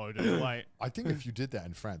stoop that low, dude. Like, I think if you did that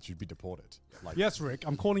in France, you'd be deported. Like, Yes, Rick,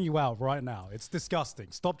 I'm calling you out right now. It's disgusting.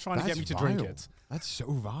 Stop trying to that's get me to drink vile. it. That's so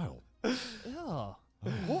vile. ugh.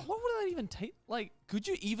 What would that even taste like? Could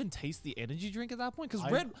you even taste the energy drink at that point?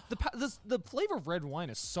 Because the flavor of red wine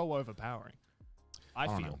is so overpowering. I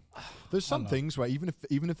don't feel know. There's some things where even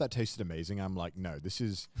if that tasted amazing, I'm like, no, this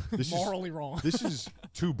is morally wrong. This is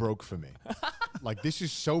too broke for me. Like this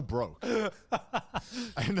is so broke,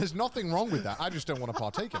 and there's nothing wrong with that. I just don't want to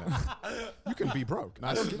partake in it. You can be broke.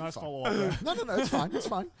 I don't give a Nice fuck. follow up. There. No, it's fine. It's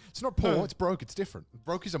fine. It's not poor. It's broke. It's different.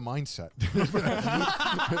 Broke is a mindset.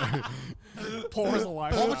 Poor is a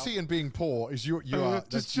lifestyle. Poverty and being poor is your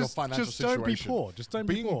that's your financial just situation. don't be poor. Just don't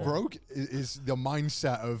be Being poor. broke is the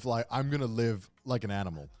mindset of like I'm gonna live like an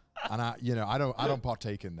animal, and I don't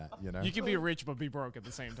partake in that. You know. You can be rich but be broke at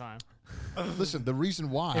the same time. Listen, the reason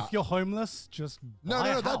why If you're homeless, just no, buy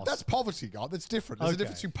a no, house. that's poverty, God. That's different. There's a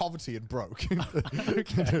difference Okay. between poverty and broke.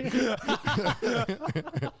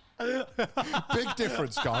 Big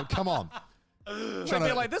difference, God. Come on. I Trying feel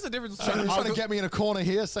to- like there's a difference Trying between. to get me in a corner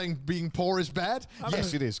here saying being poor is bad?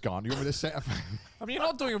 Yes, it is, Gone. You want me to say? I mean, you're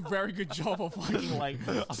not doing a very good job of fucking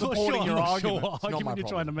I'm supporting your argument. What argument you're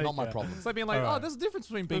trying to make. Not my here. problem. It's like being like, All right. oh, there's a difference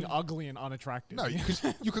between being ugly and unattractive. No,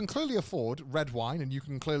 you can clearly afford red wine and you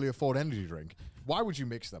can clearly afford energy drink. Why would you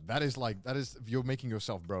mix them? That is you're making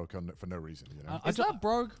yourself broke for no reason. You know, Is that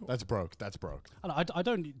broke? that's broke. That's broke. I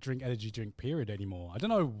don't drink energy drink period anymore. I don't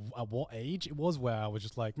know at what age it was where I was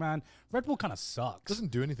just like, man, Red Bull kind of sucks. Doesn't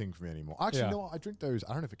do anything for me anymore. Actually, Yeah. you know what? I drink those.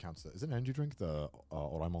 I don't know if it counts. Is it an energy drink? The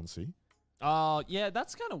Oraimon C. Yeah,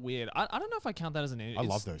 that's kind of weird. I don't know if I count that as an energy. I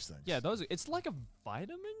love those things. Yeah, it's like a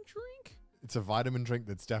vitamin drink. It's a vitamin drink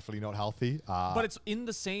that's definitely not healthy. But it's in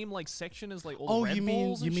the same like section as like all Oh, the Red you mean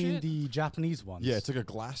Bulls you and mean shit? the Japanese ones? yeah, it's like a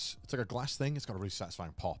glass. It's like a glass thing. It's got a really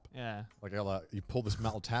satisfying pop. Yeah. Like you pull this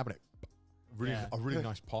metal tab and a really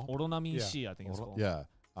nice pop. Oronami Yeah. Ishii, I think it's called. Yeah.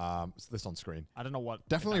 It's this on screen. I don't know what.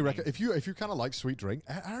 Definitely that recommend means. if you kind of like sweet drink.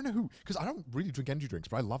 I don't know who, because I don't really drink energy drinks,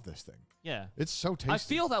 but I love this thing. Yeah. It's so tasty. I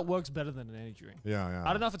feel that works better than an energy drink. Yeah.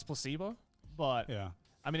 I don't know if it's placebo, but Yeah.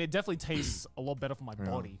 I mean, it definitely tastes a lot better for my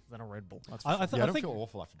body than a Red Bull. That's for I sure. th- Yeah, I I don't think feel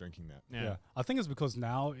awful after drinking that. Yeah. I think it's because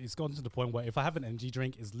now it's gotten to the point where if I have an energy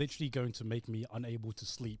drink, it's literally going to make me unable to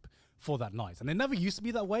sleep for that night. And it never used to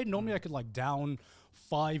be that way. Normally I could like down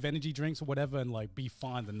 5 energy drinks or whatever and like be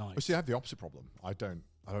fine the night. But see, I have the opposite problem. I don't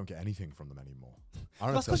get anything from them anymore. I don't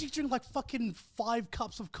know That's if because you drink like fucking 5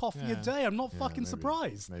 cups of coffee a Yeah. day. I'm not yeah, fucking maybe,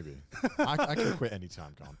 surprised. Maybe. I can quit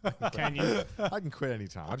anytime, Con. Can you? I can quit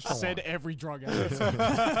anytime. I just don't Said want. every drug addict.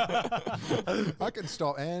 I can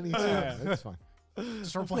stop anytime. It's fine.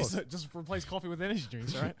 Just replace it. Just replace coffee with energy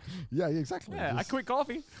drinks, right? Yeah, exactly. Yeah, I Just- quit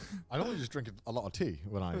coffee. I normally just drink a lot of tea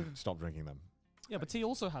when I stop drinking them. Yeah, but tea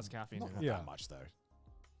also has caffeine. Not in it. Yeah. that much though.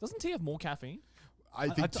 Doesn't tea have more caffeine? I I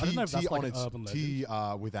think don't know if that's tea on like its urban tea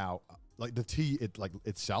without like the tea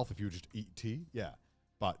itself. If you just eat tea, yeah.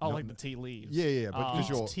 But Oh, no- like the tea leaves. yeah. But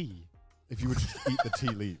because Oh. you're Tea. if you would just eat the tea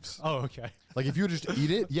leaves, Oh, okay. like if you would just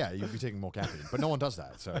eat it, yeah, you'd be taking more caffeine. But no one does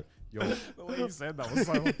that, so you're. The way you said that was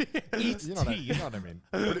so. Eat You know, tea. you know what I mean?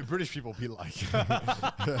 British people be like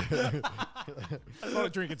It's not a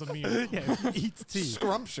drink, it's a meal. Yeah, eat tea.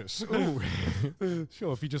 scrumptious. Ooh.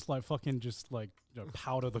 Sure, if you just like fucking just like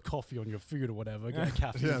powder the coffee on your food or whatever, get a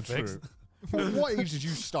caffeine Yeah, fix. true. What age did you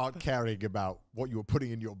start caring about what you were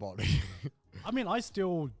putting in your body? I mean, I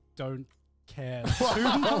still don't care too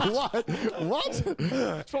much. What? Should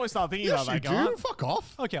probably start thinking Yes, about you that, guy. do. Fuck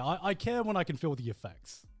off. Okay, I care when I can feel the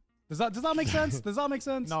effects. Does that make sense? Does that make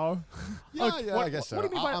sense? No. Yeah, I guess so. What do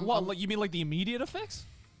you mean by I'm- what? I'm- Like, you mean like the immediate effects?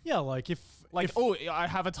 Yeah, like if Oh, I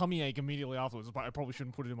have a tummy ache immediately afterwards, but I probably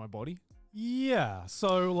shouldn't put it in my body. yeah. So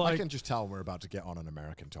I like can just tell we're about to get on an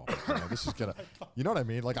American topic. You know, this is gonna, you know what I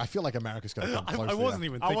mean? Like I feel like America's gonna come close. I wasn't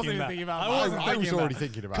even I thinking wasn't even that. thinking about I that. wasn't I thinking was already that.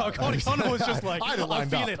 thinking about it. Connor was just like, I had it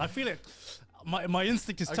lined up. I feel it. My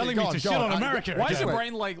instinct is Okay, telling go me on, to go shit on. on America. Why is again. your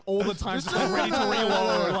brain like all the time just like, ready to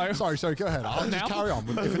reload? Like, Sorry, go ahead. I'll Now? just carry on.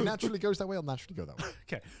 If it naturally goes that way, I'll naturally go that way.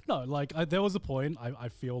 Okay. No, like there was a point I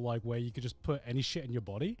feel like where you could just put any shit in your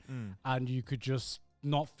body and you could just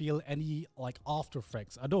not feel any like after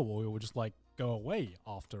effects at all. It would just like go away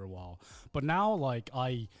after a while. But now like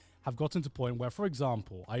I have gotten to a point where, for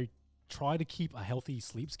example, I try to keep a healthy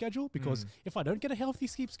sleep schedule because if I don't get a healthy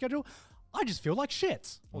sleep schedule, I just feel like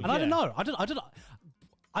shit. Well, and I don't yeah. know.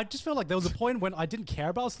 I just feel like there was a point when I didn't care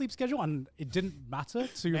about sleep schedule and it didn't matter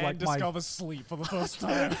to man like my discovers sleep for the first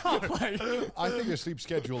time. Like, I think a sleep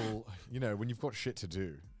schedule, you know, when you've got shit to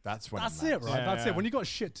do, that's when That's it it, matters. right? Yeah, That's yeah. it. When you got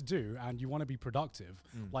shit to do and you want to be productive,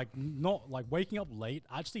 like not like waking up late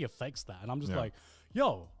actually affects that. And I'm just Yeah. like,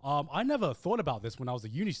 yo, I never thought about this when I was a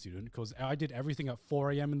uni student because I did everything at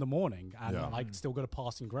 4 a.m. in the morning and Yeah. I still got a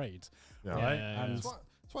passing grade, Yeah. right? Yeah, And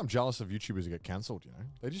That's why I'm jealous of YouTubers who get cancelled. You know,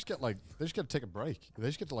 they just get to take a break. They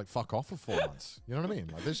just get to like fuck off for 4 months. You know what I mean?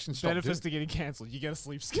 Like they just can stop. benefits doing- to getting cancelled. You get a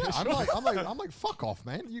sleep schedule. Yeah, I'm like, fuck off,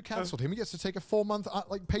 man. You cancelled him. He gets to take a 4-month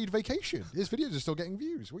like paid vacation. His videos are still getting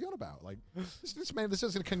views. What are you on about? Like this man, this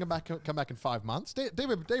is going to come back in 5 months.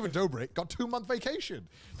 David Dobrik got 2-month vacation.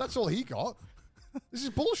 That's all he got. This is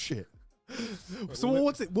bullshit. so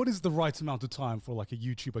what is the right amount of time for like a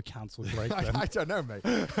YouTuber cancelled break then? I don't know, mate.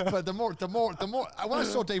 But the more, when I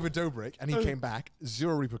saw David Dobrik and he came back,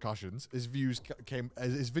 0 repercussions. His views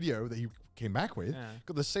his video that he came back with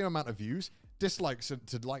got the same amount of views. Dislikes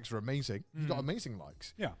to likes are amazing. He got amazing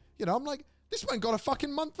likes. Yeah. You know, I'm like, this man got a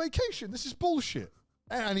fucking month vacation. This is bullshit.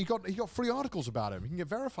 And he got free articles about him. He can get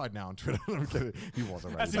verified now on Twitter. I'm kidding. He was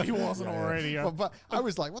already. As if he wasn't already. But I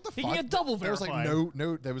was like, what the He fuck? can get double There was like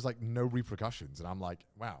verified. there was like no repercussions, and I'm like,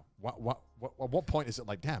 wow. What point is it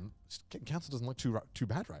like? Damn, getting cancelled doesn't look too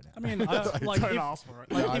bad right now. I mean, like Don't if, ask for it.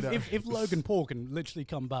 Yeah, I like know. if Logan Paul can literally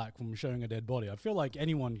come back from showing a dead body, I feel like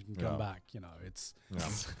anyone can come Yeah. back. You know, it's. Yeah.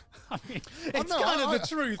 I mean, Oh, it's no, kind of I- the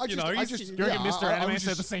truth. I You just- know, I he's- just- You reckon Yeah, Mr. I Anime was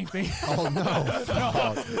said the just- same thing? Oh no!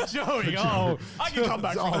 God. Joey. Oh, I can come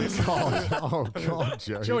back from Oh this. god! Oh god,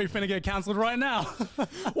 Joey! Joey finna get cancelled right now.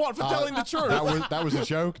 What, for telling the truth? That was a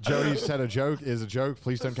joke. Joey said a joke is a joke.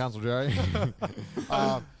 Please don't cancel Joey.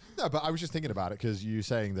 No, but I was just thinking about it because you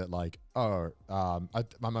saying that like,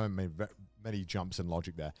 my mum made many jumps in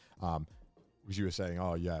logic there. Because you were saying,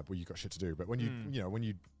 oh yeah, well you got shit to do. But when you, you know, when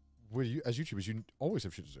you as YouTubers, you always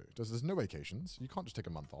have shit to do. There's no vacations. You can't just take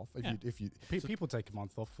a month off. If you People take a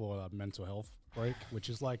month off for a mental health break, which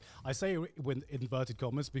is like, I say with inverted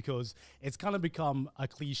commas because it's kind of become a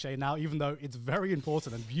cliche now, even though it's very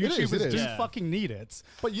important and YouTubers do fucking need it.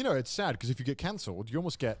 But you know, it's sad because if you get cancelled, you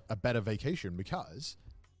almost get a better vacation because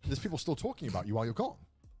there's people still talking about you while you're gone.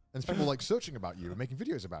 And there's people like searching about you and making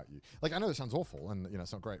videos about you. Like, I know it sounds awful and, you know,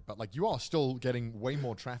 it's not great, but like you are still getting way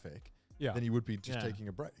more traffic than you would be just taking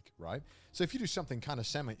a break, right? So if you do something kind of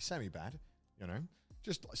semi bad, you know,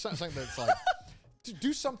 just something that's like,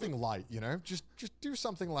 do something light, you know, just do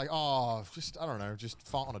something like, I don't know, just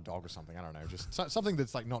fart on a dog or something. I don't know, just something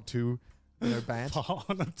that's like not too, you know, bad. Fart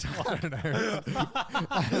on a dog. I don't know.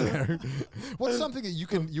 I don't know. What's something that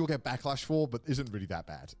you'll get backlash for, but isn't really that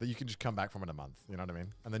bad, that you can just come back from in a month, you know what I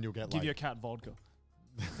mean? And then you'll get Give like, your cat vodka.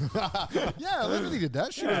 yeah, I literally did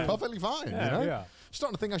that. She was perfectly fine, you know? Yeah.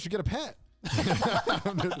 Starting to think I should get a pet.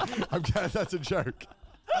 That's a joke.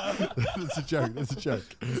 That's a joke. That's a joke.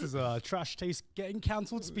 This is a Trash Taste getting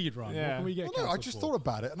cancelled speedrun. Yeah. What can we get Well, no, cancelled I just for? thought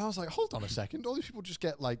about it and I was like, hold on a second. All these people just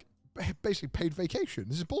get like basically paid vacation.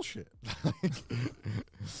 This is bullshit. I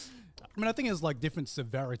mean, I think it's like different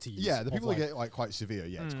severities. Yeah, the of, people like, that get like quite severe,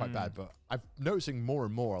 it's quite bad. But I'm noticing more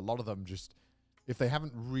and more, a lot of them just, if they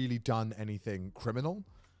haven't really done anything criminal,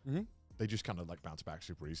 they just kind of like bounce back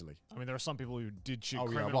super easily. I mean, there are some people who did shit Oh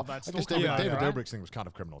yeah, criminal well, that's I still guess coming David out, right? Dobrik's thing was kind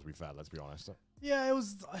of criminal, to be fair. Let's be honest. Yeah, it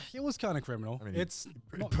was kind of criminal. I mean, it's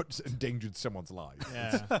he endangered someone's life.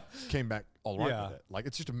 Yeah. Came back all right Yeah. with it. Like,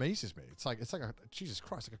 it just amazes me. It's like a Jesus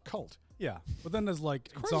Christ, like a cult. yeah. But then there's like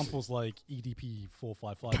examples like EDP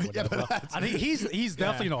 455 or Yeah, but whatever. that's- And he's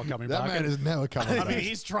definitely not coming That back. man is never coming I back. mean,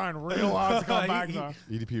 he's trying real hard to come back, though.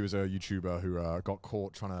 EDP was a YouTuber who got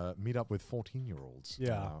caught trying to meet up with 14-year-olds.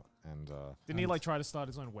 Yeah. Didn't he like try to start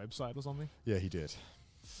his own website or something? Yeah, he did.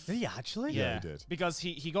 Did he actually? Yeah, he did. Because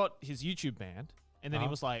he got his YouTube banned, and then he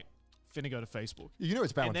Uh-huh. was like, finna go to Facebook. You know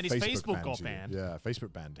it's banned And when then his Facebook Facebook got bans you. banned. Yeah,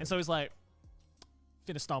 Facebook banned him. And so he's like,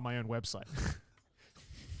 finna start my own website.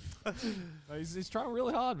 he's trying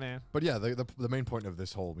really hard, man. But yeah, the main point of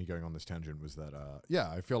this whole me going on this tangent was that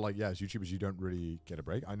I feel like as YouTubers you don't really get a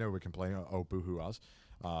break. I know we're complaining, oh boo-hoo us.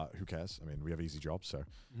 Who cares? I mean, we have easy jobs, so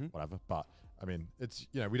whatever. But I mean, it's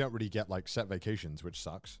we don't really get like set vacations, which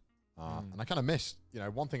sucks. And I kind of miss,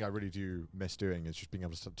 one thing I really do miss doing is just being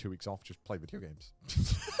able to take 2 weeks off, just play video games.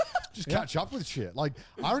 Just catch up with shit. Like,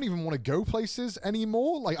 I don't even want to go places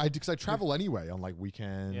anymore. Like, because I travel anyway on like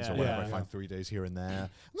weekends or whatever. I find 3 days here and there.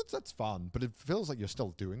 And that's fun, but it feels like you're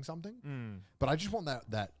still doing something. But I just want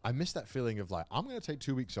that I miss that feeling of like, I'm going to take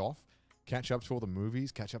 2 weeks off, catch up to all the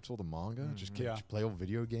movies, catch up to all the manga, just play all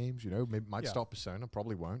video games, maybe might start Persona,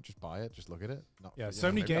 probably won't, just buy it, just look at it.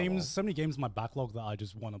 So many games in my backlog that I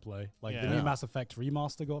just want to play. Like the new Mass Effect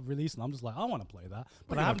remaster got released, and I'm just like, I want to play that.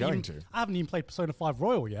 But I haven't even played Persona 5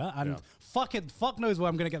 Royal yet, and fuck knows where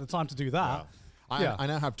I'm going to get the time to do that. I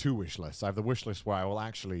now have 2 wish lists. I have the wish list where I will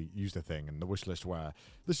actually use the thing, and the wish list where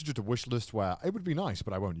this is just a wish list where it would be nice,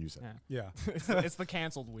 but I won't use it. Yeah. It's the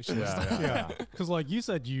cancelled wish list. Yeah. Because like you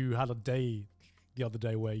said, you had a day the other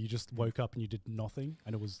day where you just woke up and you did nothing,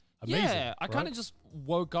 and it was amazing. Yeah, I kind of just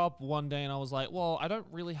woke up one day and I was like, well, I don't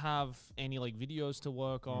really have any like videos to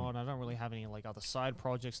work on. I don't really have any like other side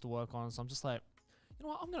projects to work on. So I'm just like, you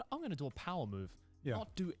know what? I'm gonna do a power move. Yeah.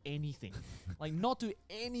 Not do anything. Like not do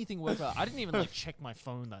anything worthwhile. I didn't even like check my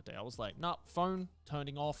phone that day. I was like, nah, phone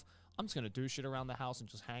turning off. I'm just gonna do shit around the house and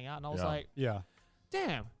just hang out. And I was like,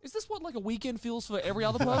 damn, is this what like a weekend feels for every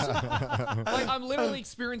other person? Like I'm literally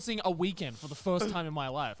experiencing a weekend for the first time in my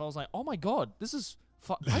life. I was like, oh my god, this is.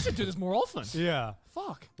 I should do this more often. Yeah.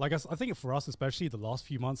 Fuck. Like I think for us, especially the last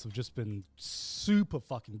few months have just been super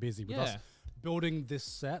fucking busy with us building this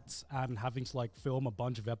set and having to like film a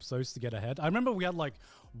bunch of episodes to get ahead. I remember we had like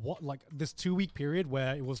this 2 week period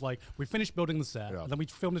where it was like we finished building the set and then we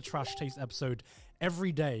filmed a Trash Taste episode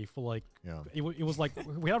every day for like it was like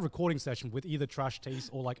we had a recording session with either Trash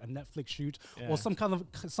Taste or like a Netflix shoot or some kind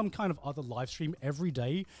of other live stream every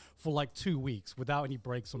day for like 2 weeks without any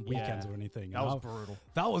breaks on weekends or anything. That was brutal.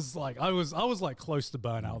 That was like I was like close to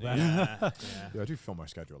burnout then. Yeah, I do fill my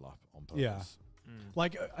schedule up on purpose. Yeah.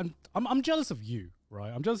 Like I'm jealous of you,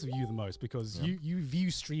 right? I'm jealous of you the most because you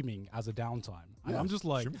view streaming as a downtime. And I'm just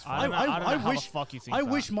like I don't know how the fuck you think I that.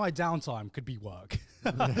 wish my downtime could be work.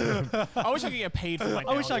 I wish I could get paid for my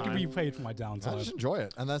I wish I could downtime. be paid for my I downtime. just enjoy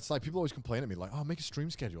it, and that's like people always complain at me like, "Oh, make a stream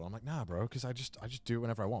schedule." I'm like, "Nah, bro," because I just do it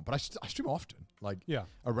whenever I want. But I stream often, like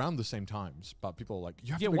around the same times. But people are like,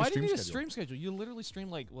 "You have to make why a do you stream need a schedule." stream schedule? You literally stream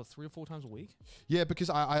like what 3 or 4 times a week? Yeah, because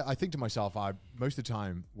I think to myself, most of the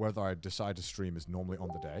time, whether I decide to stream is normally on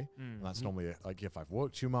the day, and that's normally like if I've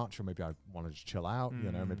worked too much, or maybe I want to just chill out.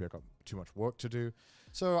 You know, maybe I've got too much work to do.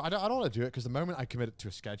 So I don't want to do it because the moment I commit it to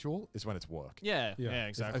a schedule is when it's work. Yeah, Yeah.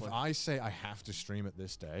 exactly. If I say I have to stream it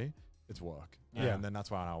this day, it's work. Yeah. And then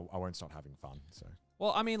that's why I won't start having fun. So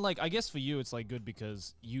Well, I mean, like, I guess for you, it's like good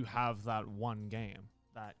because you have that one game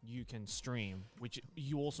that you can stream, which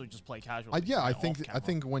you also just play casually. I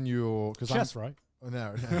think when you're Chess, right?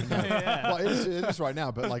 No. Yeah. Well, it is right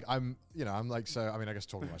now, but like I'm like, so I mean, I guess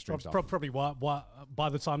talking about stream stuff. Probably by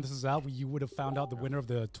the time this is out, you would have found out the winner of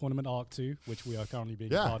the tournament Arc 2, which we are currently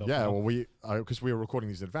being part of. Yeah, now. well, because we were recording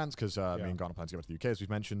these in advance because me and Garner plan to go to the UK, as we've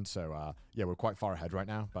mentioned. So, we're quite far ahead right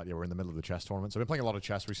now, but we're in the middle of the chess tournament. So I've been playing a lot of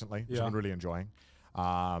chess recently, which I've been really enjoying.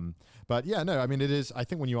 But yeah, no, I mean, it is, I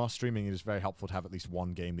think when you are streaming, it is very helpful to have at least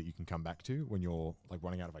one game that you can come back to when you're like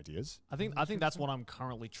running out of ideas. I think that's what I'm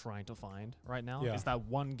currently trying to find right now. Yeah. Is that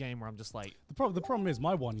one game where I'm just like, The problem is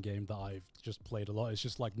my one game that I've just played a lot is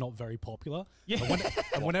just like not very popular. Yeah.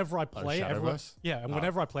 And whenever I play, Shadowverse?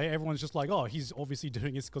 whenever I play, everyone's just like, oh, he's obviously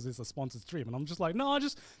doing this because it's a sponsored stream, and I'm just like, no, I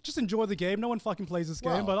just enjoy the game. No one fucking plays this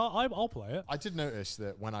game, but I'll play it. I did notice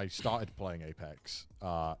that when I started playing Apex,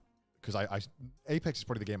 because Apex is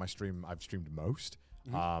probably the game I've streamed most.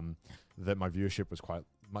 That my viewership was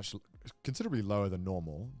considerably lower than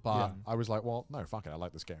normal, but I was like, well, no, fuck it, I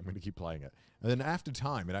like this game, I'm going to keep playing it. And then after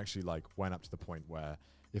time, it actually like went up to the point where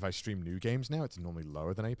if I stream new games now, it's normally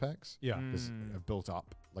lower than Apex. Yeah. Because I've built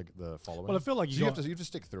up like the following. Well, I feel like you have to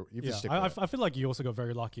stick through. You have to stick with it. I feel like you also got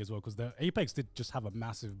very lucky as well because the Apex did just have a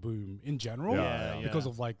massive boom in general because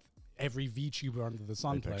of like every VTuber under the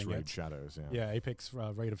sun Apex playing Raid it. Shadows, Apex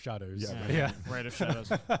Raid of Shadows. Yeah. Raid of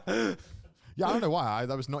Shadows. Yeah, I don't know why.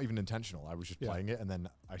 That was not even intentional. I was just playing it, and then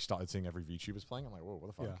I started seeing every VTubers playing. I'm like, whoa, what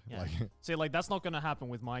the fuck? Yeah. Like, See, like, that's not going to happen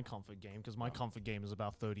with my comfort game because my comfort game is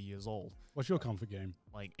about 30 years old. What's your comfort game?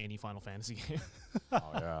 Like any Final Fantasy game. oh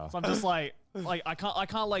yeah. So I'm just like I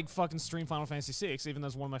can't like fucking stream Final Fantasy 6, even though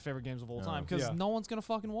it's one of my favorite games of all time, because no one's going to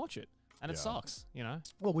fucking watch it. And it sucks, you know?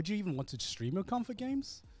 Well, would you even want to stream your comfort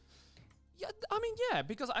games? Yeah, I mean, yeah,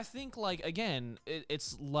 because I think, like, again,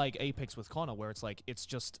 it's like Apex with Connor, where it's like, it's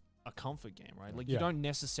just a comfort game, right? Like, you don't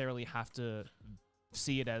necessarily have to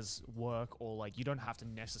see it as work, or like, you don't have to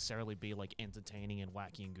necessarily be like entertaining and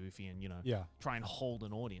wacky and goofy and, you know, try and hold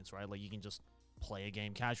an audience, right? Like, you can just play a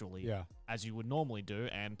game casually as you would normally do,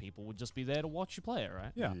 and people would just be there to watch you play it,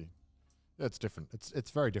 right? Yeah. It's different. It's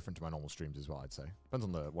very different to my normal streams as well, I'd say. Depends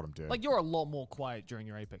on what I'm doing. Like, you're a lot more quiet during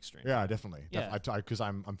your Apex stream. Yeah, definitely. Yeah. Because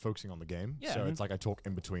I'm focusing on the game. Yeah. So it's like I talk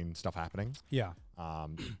in between stuff happening. Yeah.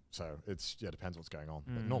 So it's depends what's going on.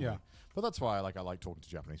 But normally. But that's why I like talking to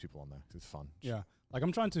Japanese people on there. 'Cause it's fun. Yeah. Like,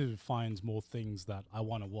 I'm trying to find more things that I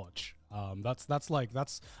want to watch.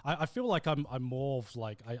 I feel like I'm more of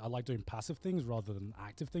like, I like doing passive things rather than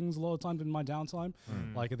active things a lot of times in my downtime.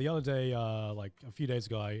 Like the other day, like a few days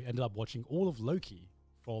ago, I ended up watching all of Loki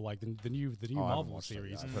for like the new Marvel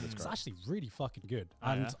series. It's actually really fucking good.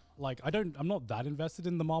 Like, I'm not that invested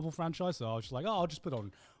in the Marvel franchise, so I was just like, I'll just put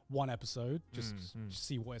on one episode, just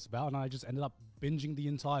see what it's about, and I just ended up binging the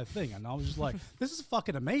entire thing, and I was just like, this is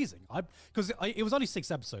fucking amazing. Because it was only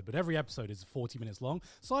 6 episodes, but every episode is 40 minutes long,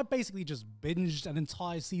 so I basically just binged an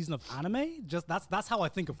entire season of anime. Just that's how I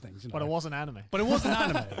think of things, you know? But it wasn't anime.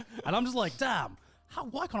 And I'm just like, damn.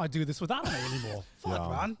 Why can't I do this with anime anymore? Fuck,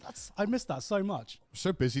 man. I miss that so much. I'm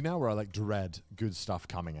so busy now where I like dread good stuff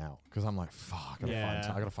coming out because I'm like, fuck, I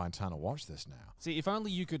gotta find time to watch this now. See, if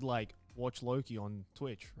only you could like watch Loki on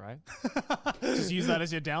Twitch, right? Just use that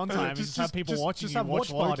as your downtime and just have people watching you watch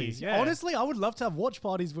Loki. Parties. Yeah. Honestly, I would love to have watch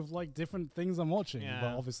parties with like different things I'm watching. Yeah.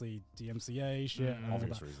 But obviously DMCA shit. And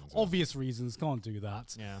Obvious reasons. Obvious reasons, can't do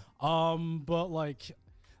that. Yeah. But like,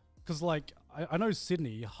 because like I know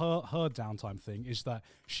Sydney, her downtime thing is that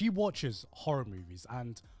she watches horror movies,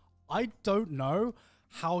 and I don't know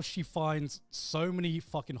how she finds so many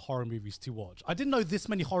fucking horror movies to watch. I didn't know this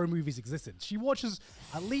many horror movies existed. She watches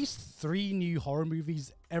at least 3 new horror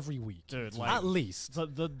movies every week. Dude, like, at least.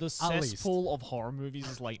 The cesspool of horror movies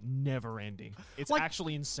is like never ending. It's like,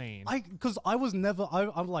 actually insane. Because I was never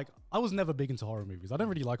big into horror movies. I don't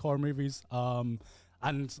really like horror movies.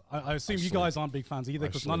 And I assume you guys aren't big fans either,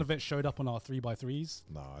 because none of it showed up on our 3x3s.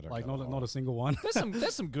 No, I don't. Like not a single one.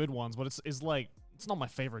 There's some good ones, but it's like, it's not my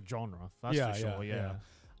favorite genre. That's for sure. Yeah.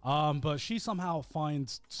 But she somehow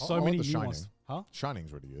finds so many new ones. Huh?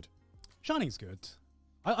 Shining's really good. Shining's good.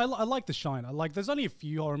 I like The Shine. There's only a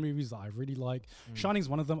few horror movies that I really like. Shining's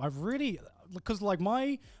one of them. Because like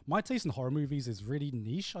my taste in horror movies is really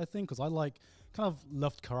niche, I think, because I like kind of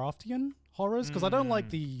Lovecraftian horrors because I don't like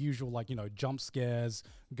the usual like jump scares,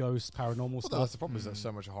 ghosts, paranormal Well, stuff. that's the problem is that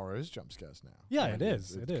so much horror is jump scares now. Yeah, it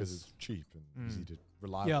is. It because is. it's cheap and easy to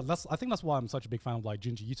rely on. Yeah, I think that's why I'm such a big fan of like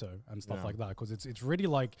Junji Ito and stuff Yeah. like that because it's really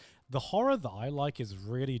like the horror that I like is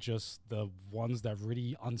really just the ones that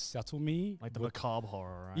really unsettle me. Like the macabre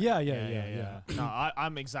horror, right? Yeah. No,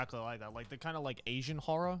 I'm exactly like that. Like the kind of like Asian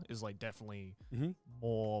horror is like definitely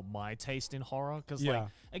more my taste in horror. Because like, Yeah.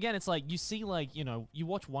 again, it's like you see like, you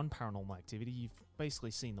watch one Paranormal Activity, you've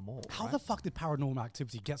basically seen them all. How right? the fuck did Paranormal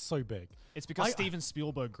Activity get so big? It's because Steven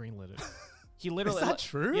Spielberg greenlit it. He literally. Is that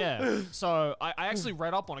true? Yeah. So I actually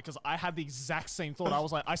read up on it because I had the exact same thought. I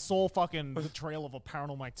was like, I saw fucking the trail of a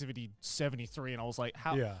Paranormal Activity 73, and I was like,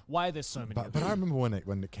 how? Yeah. Why are there so many? But I remember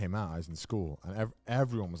when it came out, I was in school, and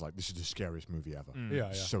everyone was like, "This is the scariest movie ever."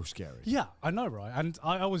 Yeah. So scary. Yeah, I know, right? And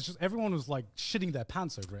I was just, everyone was like shitting their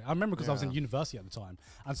pants over it. I remember because I was in Yeah. university at the time.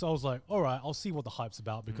 And so I was like, all right, I'll see what the hype's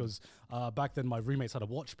about because back then my roommates had a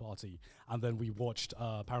watch party and then we watched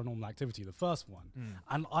Paranormal Activity, the first one.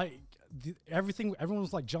 And everyone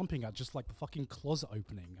was like jumping at just like the fucking closet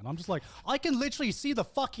opening. And I'm just like, I can literally see the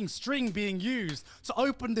fucking string being used to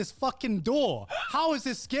open this fucking door. How is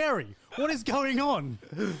this scary? What is going on?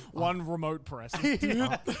 One remote press.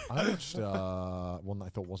 I watched one that I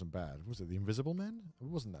thought wasn't bad. Was it The Invisible Man? It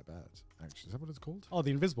wasn't that bad, actually. Is that what it's called? Oh,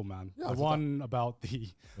 The Invisible Man. Yeah, I The thought one about the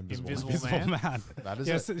Invisible Invisible Man? Man. That is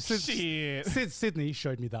yeah, it. Shit. Sydney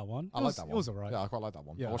showed me that one. I like that one. It was alright. Yeah, I quite like that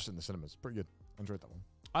one. Yeah. I watched it in the cinemas. Pretty good. I enjoyed that one.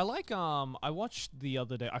 I like I watched the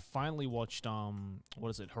other day. I finally watched what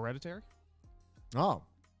is it? Hereditary. Oh.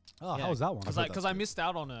 Oh, how was that one? Because I missed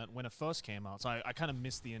out on it when it first came out, so I kind of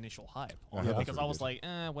missed the initial hype on Yeah, it that's because I really was good.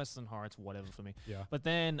 like, Western horror, it's whatever for me. Yeah. But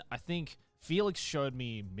then I think Felix showed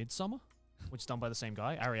me Midsummer, which is done by the same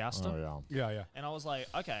guy, Ari Aster, Oh yeah. Yeah. and I was like,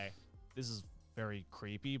 okay, this is very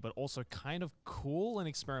creepy, but also kind of cool and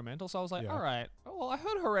experimental. So I was like, Yeah. all right, well, I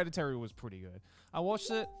heard Hereditary was pretty good. I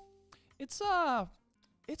watched it.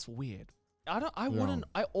 It's weird.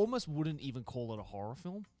 I almost wouldn't even call it a horror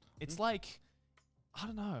film. It's like, I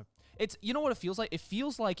don't know. It's, you know what it feels like? It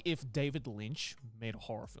feels like if David Lynch made a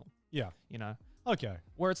horror film, Yeah. Okay.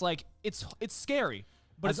 where it's like, it's scary,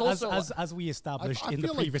 but As, it's also, as we established I in the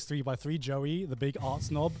feel like- previous 3x3, Joey, the big art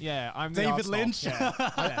snob. yeah, I'm the David arse snob. Lynch.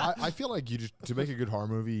 Yeah. I feel like to make a good horror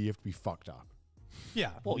movie, you have to be fucked up.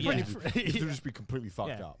 Yeah. Well, You yeah. have to just be completely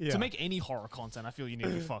fucked Yeah. up. Yeah. To make any horror content, I feel you need to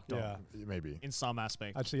be fucked Yeah. up Maybe. in some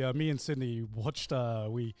aspect. Actually, me and Sydney watched.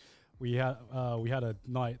 We had a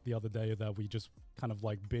night the other day that we just kind of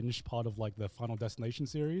like binged part of like the Final Destination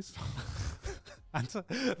series. And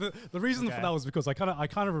the reason for Okay. that was because I kind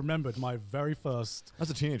of remembered my very first. As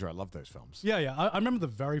a teenager, I loved those films. Yeah. I remember the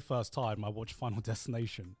very first time I watched Final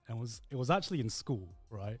Destination, and it was actually in school,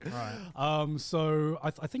 right? Right. So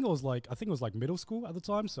I think it was like middle school at the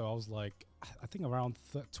time. So I was like, I think around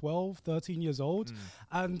 12, 13 years old,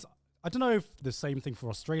 and I don't know if the same thing for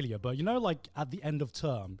Australia, but like at the end of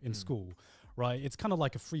term in school. Right, it's kind of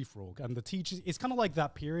like a free for all, and the teachers. It's kind of like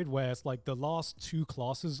that period where it's like the last 2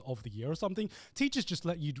 classes of the year or something. Teachers just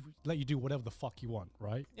let you do whatever the fuck you want,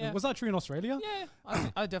 right? Yeah. Was that true in Australia? Yeah,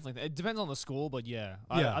 I definitely think it depends on the school, but yeah.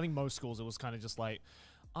 Yeah. I think most schools it was kind of just like,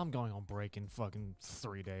 I'm going on break in fucking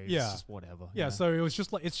 3 days. Yeah. Just whatever. Yeah, so it was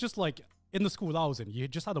just like, it's just like in the school I was in, you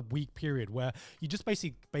just had a week period where you just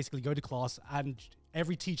basically go to class and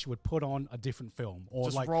every teacher would put on a different film or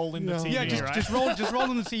just like roll in the TV, yeah, right? just roll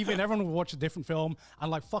on the TV and everyone would watch a different film and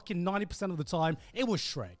like fucking 90% of the time it was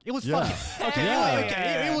Shrek. It was Yeah. fucking okay.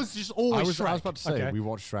 Yeah. It was just always Shrek. I was about to say Okay. we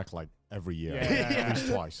watched Shrek like every year, Yeah, yeah, at least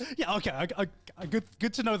twice. Yeah, okay.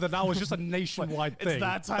 Good to know that was just a nationwide thing. It's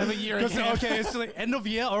that time of year 'Cause, again. okay, it's like end of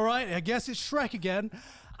year. All right, I guess it's Shrek again.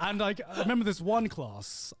 And like, I remember this one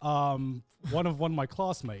class. One of my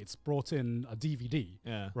classmates brought in a DVD.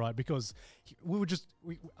 Yeah. Right, because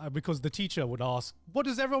because the teacher would ask, "What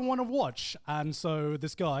does everyone want to watch?" And so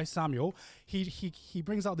this guy Samuel, he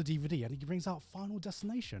brings out the DVD and he brings out Final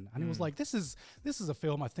Destination, and he was like, "This is a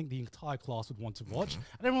film I think the entire class would want to watch."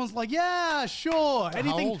 And everyone's like, "Yeah, sure." Anything.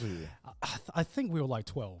 How old are you? I think we were like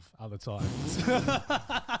 12 at the time.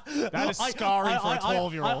 That is scarring for a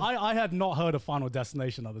 12-year-old. I had not heard of Final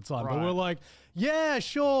Destination at the time, but we Right. were like, yeah,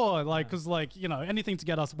 sure. Like, because, like, anything to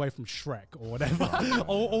get us away from Shrek or whatever,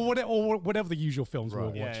 or whatever the usual films we were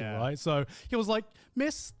Right. Yeah, watching, yeah. right? So he was like,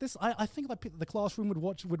 Miss, this, I think the classroom would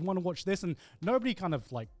want to watch this, and nobody kind of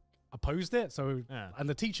like opposed it. So, Yeah. and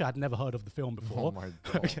the teacher had never heard of the film before. Oh my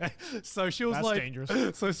God. Okay, so she was That's like,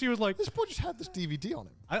 dangerous. So she was like, This boy just had this DVD on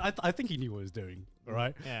him. I think he knew what he was doing,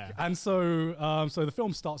 right? Yeah. And so so the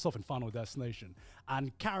film starts off in Final Destination,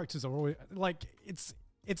 and characters are always like it's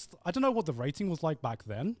I don't know what the rating was like back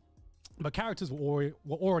then, but characters were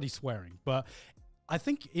already swearing. But I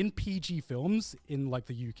think in PG films in like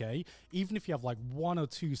the UK, even if you have like 1 or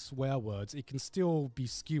 2 swear words, it can still be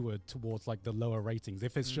skewered towards like the lower ratings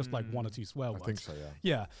if it's just like 1 or 2 swear words. I think so,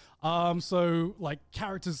 yeah. Yeah. So like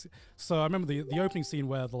characters. So I remember the opening scene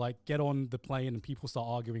where they like get on the plane and people start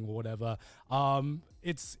arguing or whatever.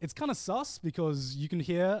 It's kind of sus because you can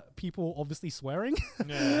hear people obviously swearing,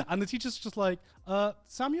 and the teacher's just like,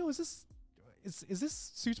 Samuel, is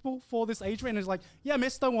this suitable for this age range? And it's like, yeah,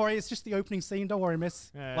 miss, don't worry. It's just the opening scene. Don't worry,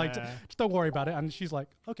 miss. Just don't worry about it. And she's like,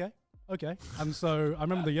 okay. And so I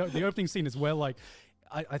remember the opening scene is where like,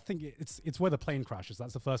 I think it's where the plane crashes.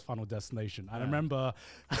 That's the first Final Destination. And I remember,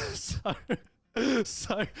 so a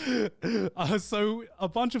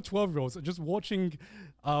bunch of 12-year-olds are just watching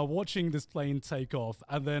this plane take off,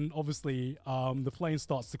 and then obviously the plane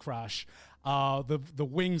starts to crash. The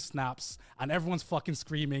wing snaps and everyone's fucking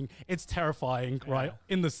screaming. It's terrifying, right?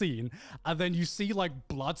 In the scene. And then you see like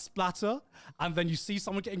blood splatter, and then you see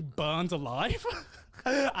someone getting burned alive.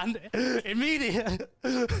 And immediately,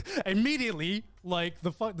 like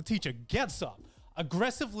the teacher gets up,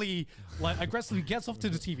 aggressively gets off to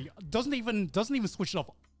the TV, doesn't even switch it off,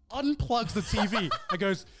 unplugs the TV and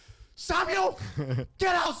goes, Samuel,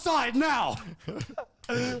 get outside now.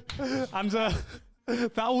 And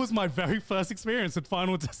that was my very first experience at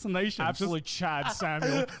Final Destination. Absolute Chad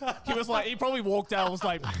Samuel. He probably walked out and was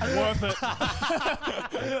like, worth it.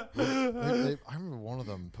 I remember one of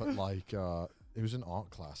them put like, it was an art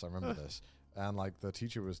class, I remember this. And like the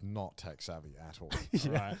teacher was not tech savvy at all.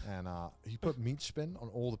 Right. And he put meat spin on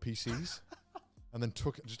all the PCs and then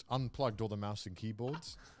just unplugged all the mouse and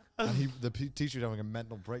keyboards. And the teacher was having a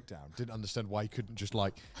mental breakdown. Didn't understand why he couldn't just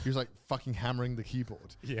like, he was like fucking hammering the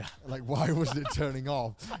keyboard. Yeah. Like, why wasn't it turning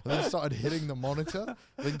off? And then started hitting the monitor.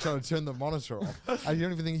 Then trying to turn the monitor off. And you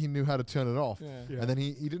don't even think he knew how to turn it off. Yeah. And then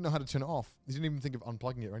he didn't know how to turn it off. He didn't even think of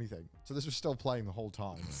unplugging it or anything. So this was still playing the whole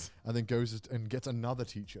time. And then goes and gets another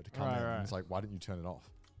teacher to come in. And he's like, why didn't you turn it off?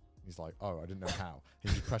 He's like, oh, I didn't know how. He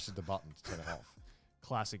just presses the button to turn it off.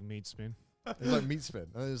 Classic meat spin. It was like meat spin.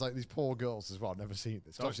 And there's like these poor girls as well, never seen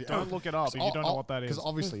this. Don't look it up if you don't know what that is. Because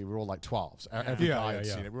obviously we're all like 12s. Every guy had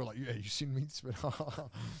seen it. We were like, yeah, you seen meat spin?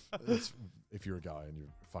 If you're a guy and you're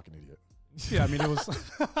a fucking idiot. Yeah, I mean, it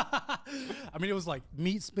was like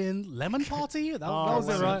meat spin, lemon party. That was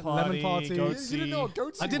it, right? Lemon party. You didn't know what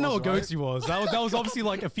goatsy was, I didn't know what right? goatsy was. That was obviously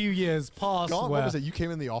like a few years past. God, what was it? You came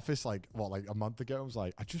in the office like a month ago. I was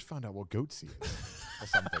like, I just found out what goatsy is. Or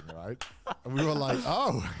something, right? And we were like,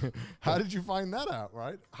 oh, how did you find that out,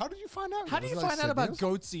 right? How did you find out? How do you find out about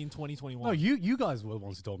goatsy in 2021? No, you guys were the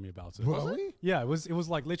ones who told me about it. Was we? Yeah, it was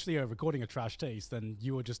like literally recording a trash taste, and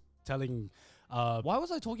you were just telling. Why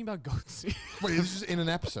was I talking about goatsy? Wait, this was in an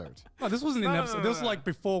episode. No, this wasn't in an episode. This was like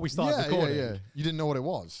before we started recording. Yeah. You didn't know what it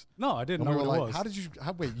was. No, I didn't know what it was. How did you?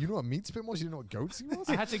 Wait, you know what meat spin was? You didn't know what goatsy was?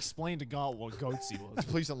 I had to explain to Gart what goatsy was.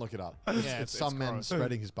 Please don't look it up. It's some man gross.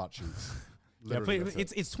 spreading his butt cheeks. Yeah, Literally,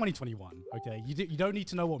 it's 2021. Okay, you don't need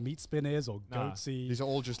to know what meat spin is or goatsy. These are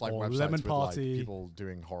all just like or websites lemon with party. like people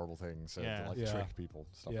doing horrible things to trick people.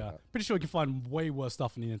 Stuff like that. Pretty sure you can find way worse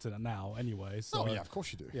stuff on the internet now. Anyway, so Oh yeah, of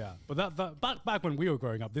course you do. yeah. But that back when we were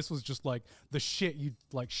growing up, this was just like the shit you'd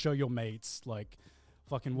like show your mates. Like,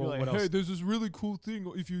 fucking what else? Hey, there's this really cool thing.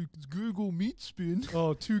 If you Google meat spin.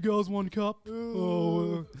 Oh, 2 girls, 1 cup.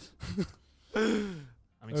 Oh.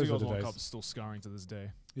 I mean, Those 2 were Girls, the 1 days. Cup is still scarring to this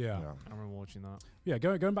day. Yeah. I remember watching that. Yeah,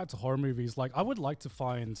 going back to horror movies, like I would like to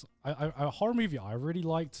find a horror movie I really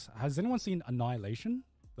liked. Has anyone seen Annihilation?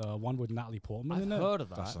 The one with Natalie Portman in it? I've heard of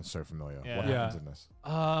That that. sounds so familiar. Yeah. What happens in this?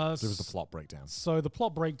 Give us the plot breakdown. So the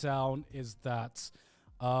plot breakdown is that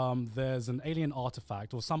there's an alien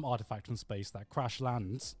artifact or some artifact from space that crash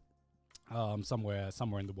lands somewhere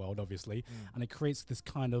in the world, obviously, and it creates this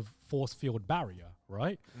kind of force field barrier,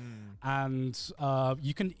 right? And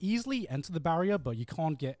you can easily enter the barrier, but you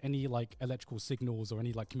can't get any like electrical signals or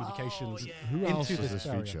any like communications Who into else does this this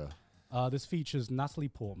barrier. feature? This features Natalie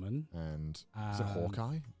Portman. And is it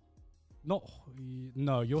Hawkeye?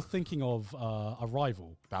 No, you're thinking of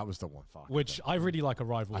Arrival, That was the one. Fuck. which I really like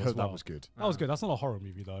Arrival I as heard well. that was good. That was good. That's not a horror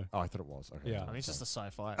movie though. Oh, I thought it was. Okay. Yeah. I mean, it's just a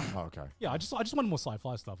sci-fi. Oh, okay. Yeah, I just wanted more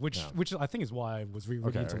sci-fi stuff, which I think is why I was really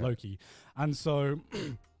Okay, into okay. Loki, and so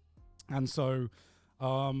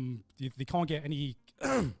they can't get any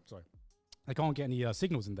sorry. They can't get any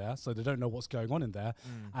signals in there, so they don't know what's going on in there.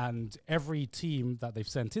 And every team that they've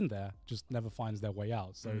sent in there just never finds their way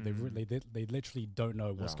out. So they literally don't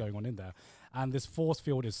know what's going on in there. And this force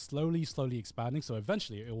field is slowly expanding. So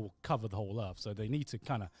eventually it will cover the whole Earth. So they need to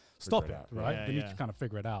kind of stop Figure it, it out, right? yeah. They need to kind of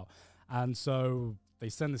figure it out. And so they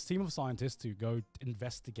send this team of scientists to go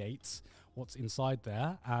investigate what's inside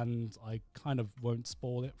there, and I kind of won't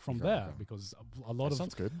spoil it from there because a lot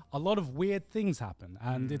Sounds good. a lot of weird things happen,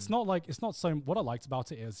 and it's not so. What I liked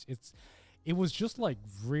about it is it was just like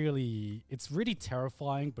it's really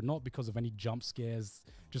terrifying, but not because of any jump scares.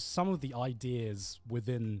 Just some of the ideas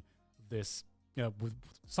within this, with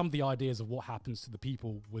some of the ideas of what happens to the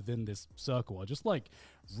people within this circle are just like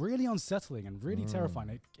really unsettling and really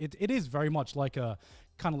terrifying. It is very much like a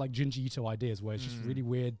kind of like Junji Ito ideas, where it's just really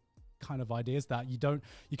weird kind of ideas that you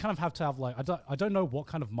kind of have to have like, I don't know what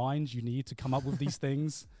kind of mind you need to come up with these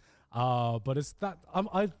things. But it's that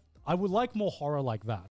I would like more horror like that.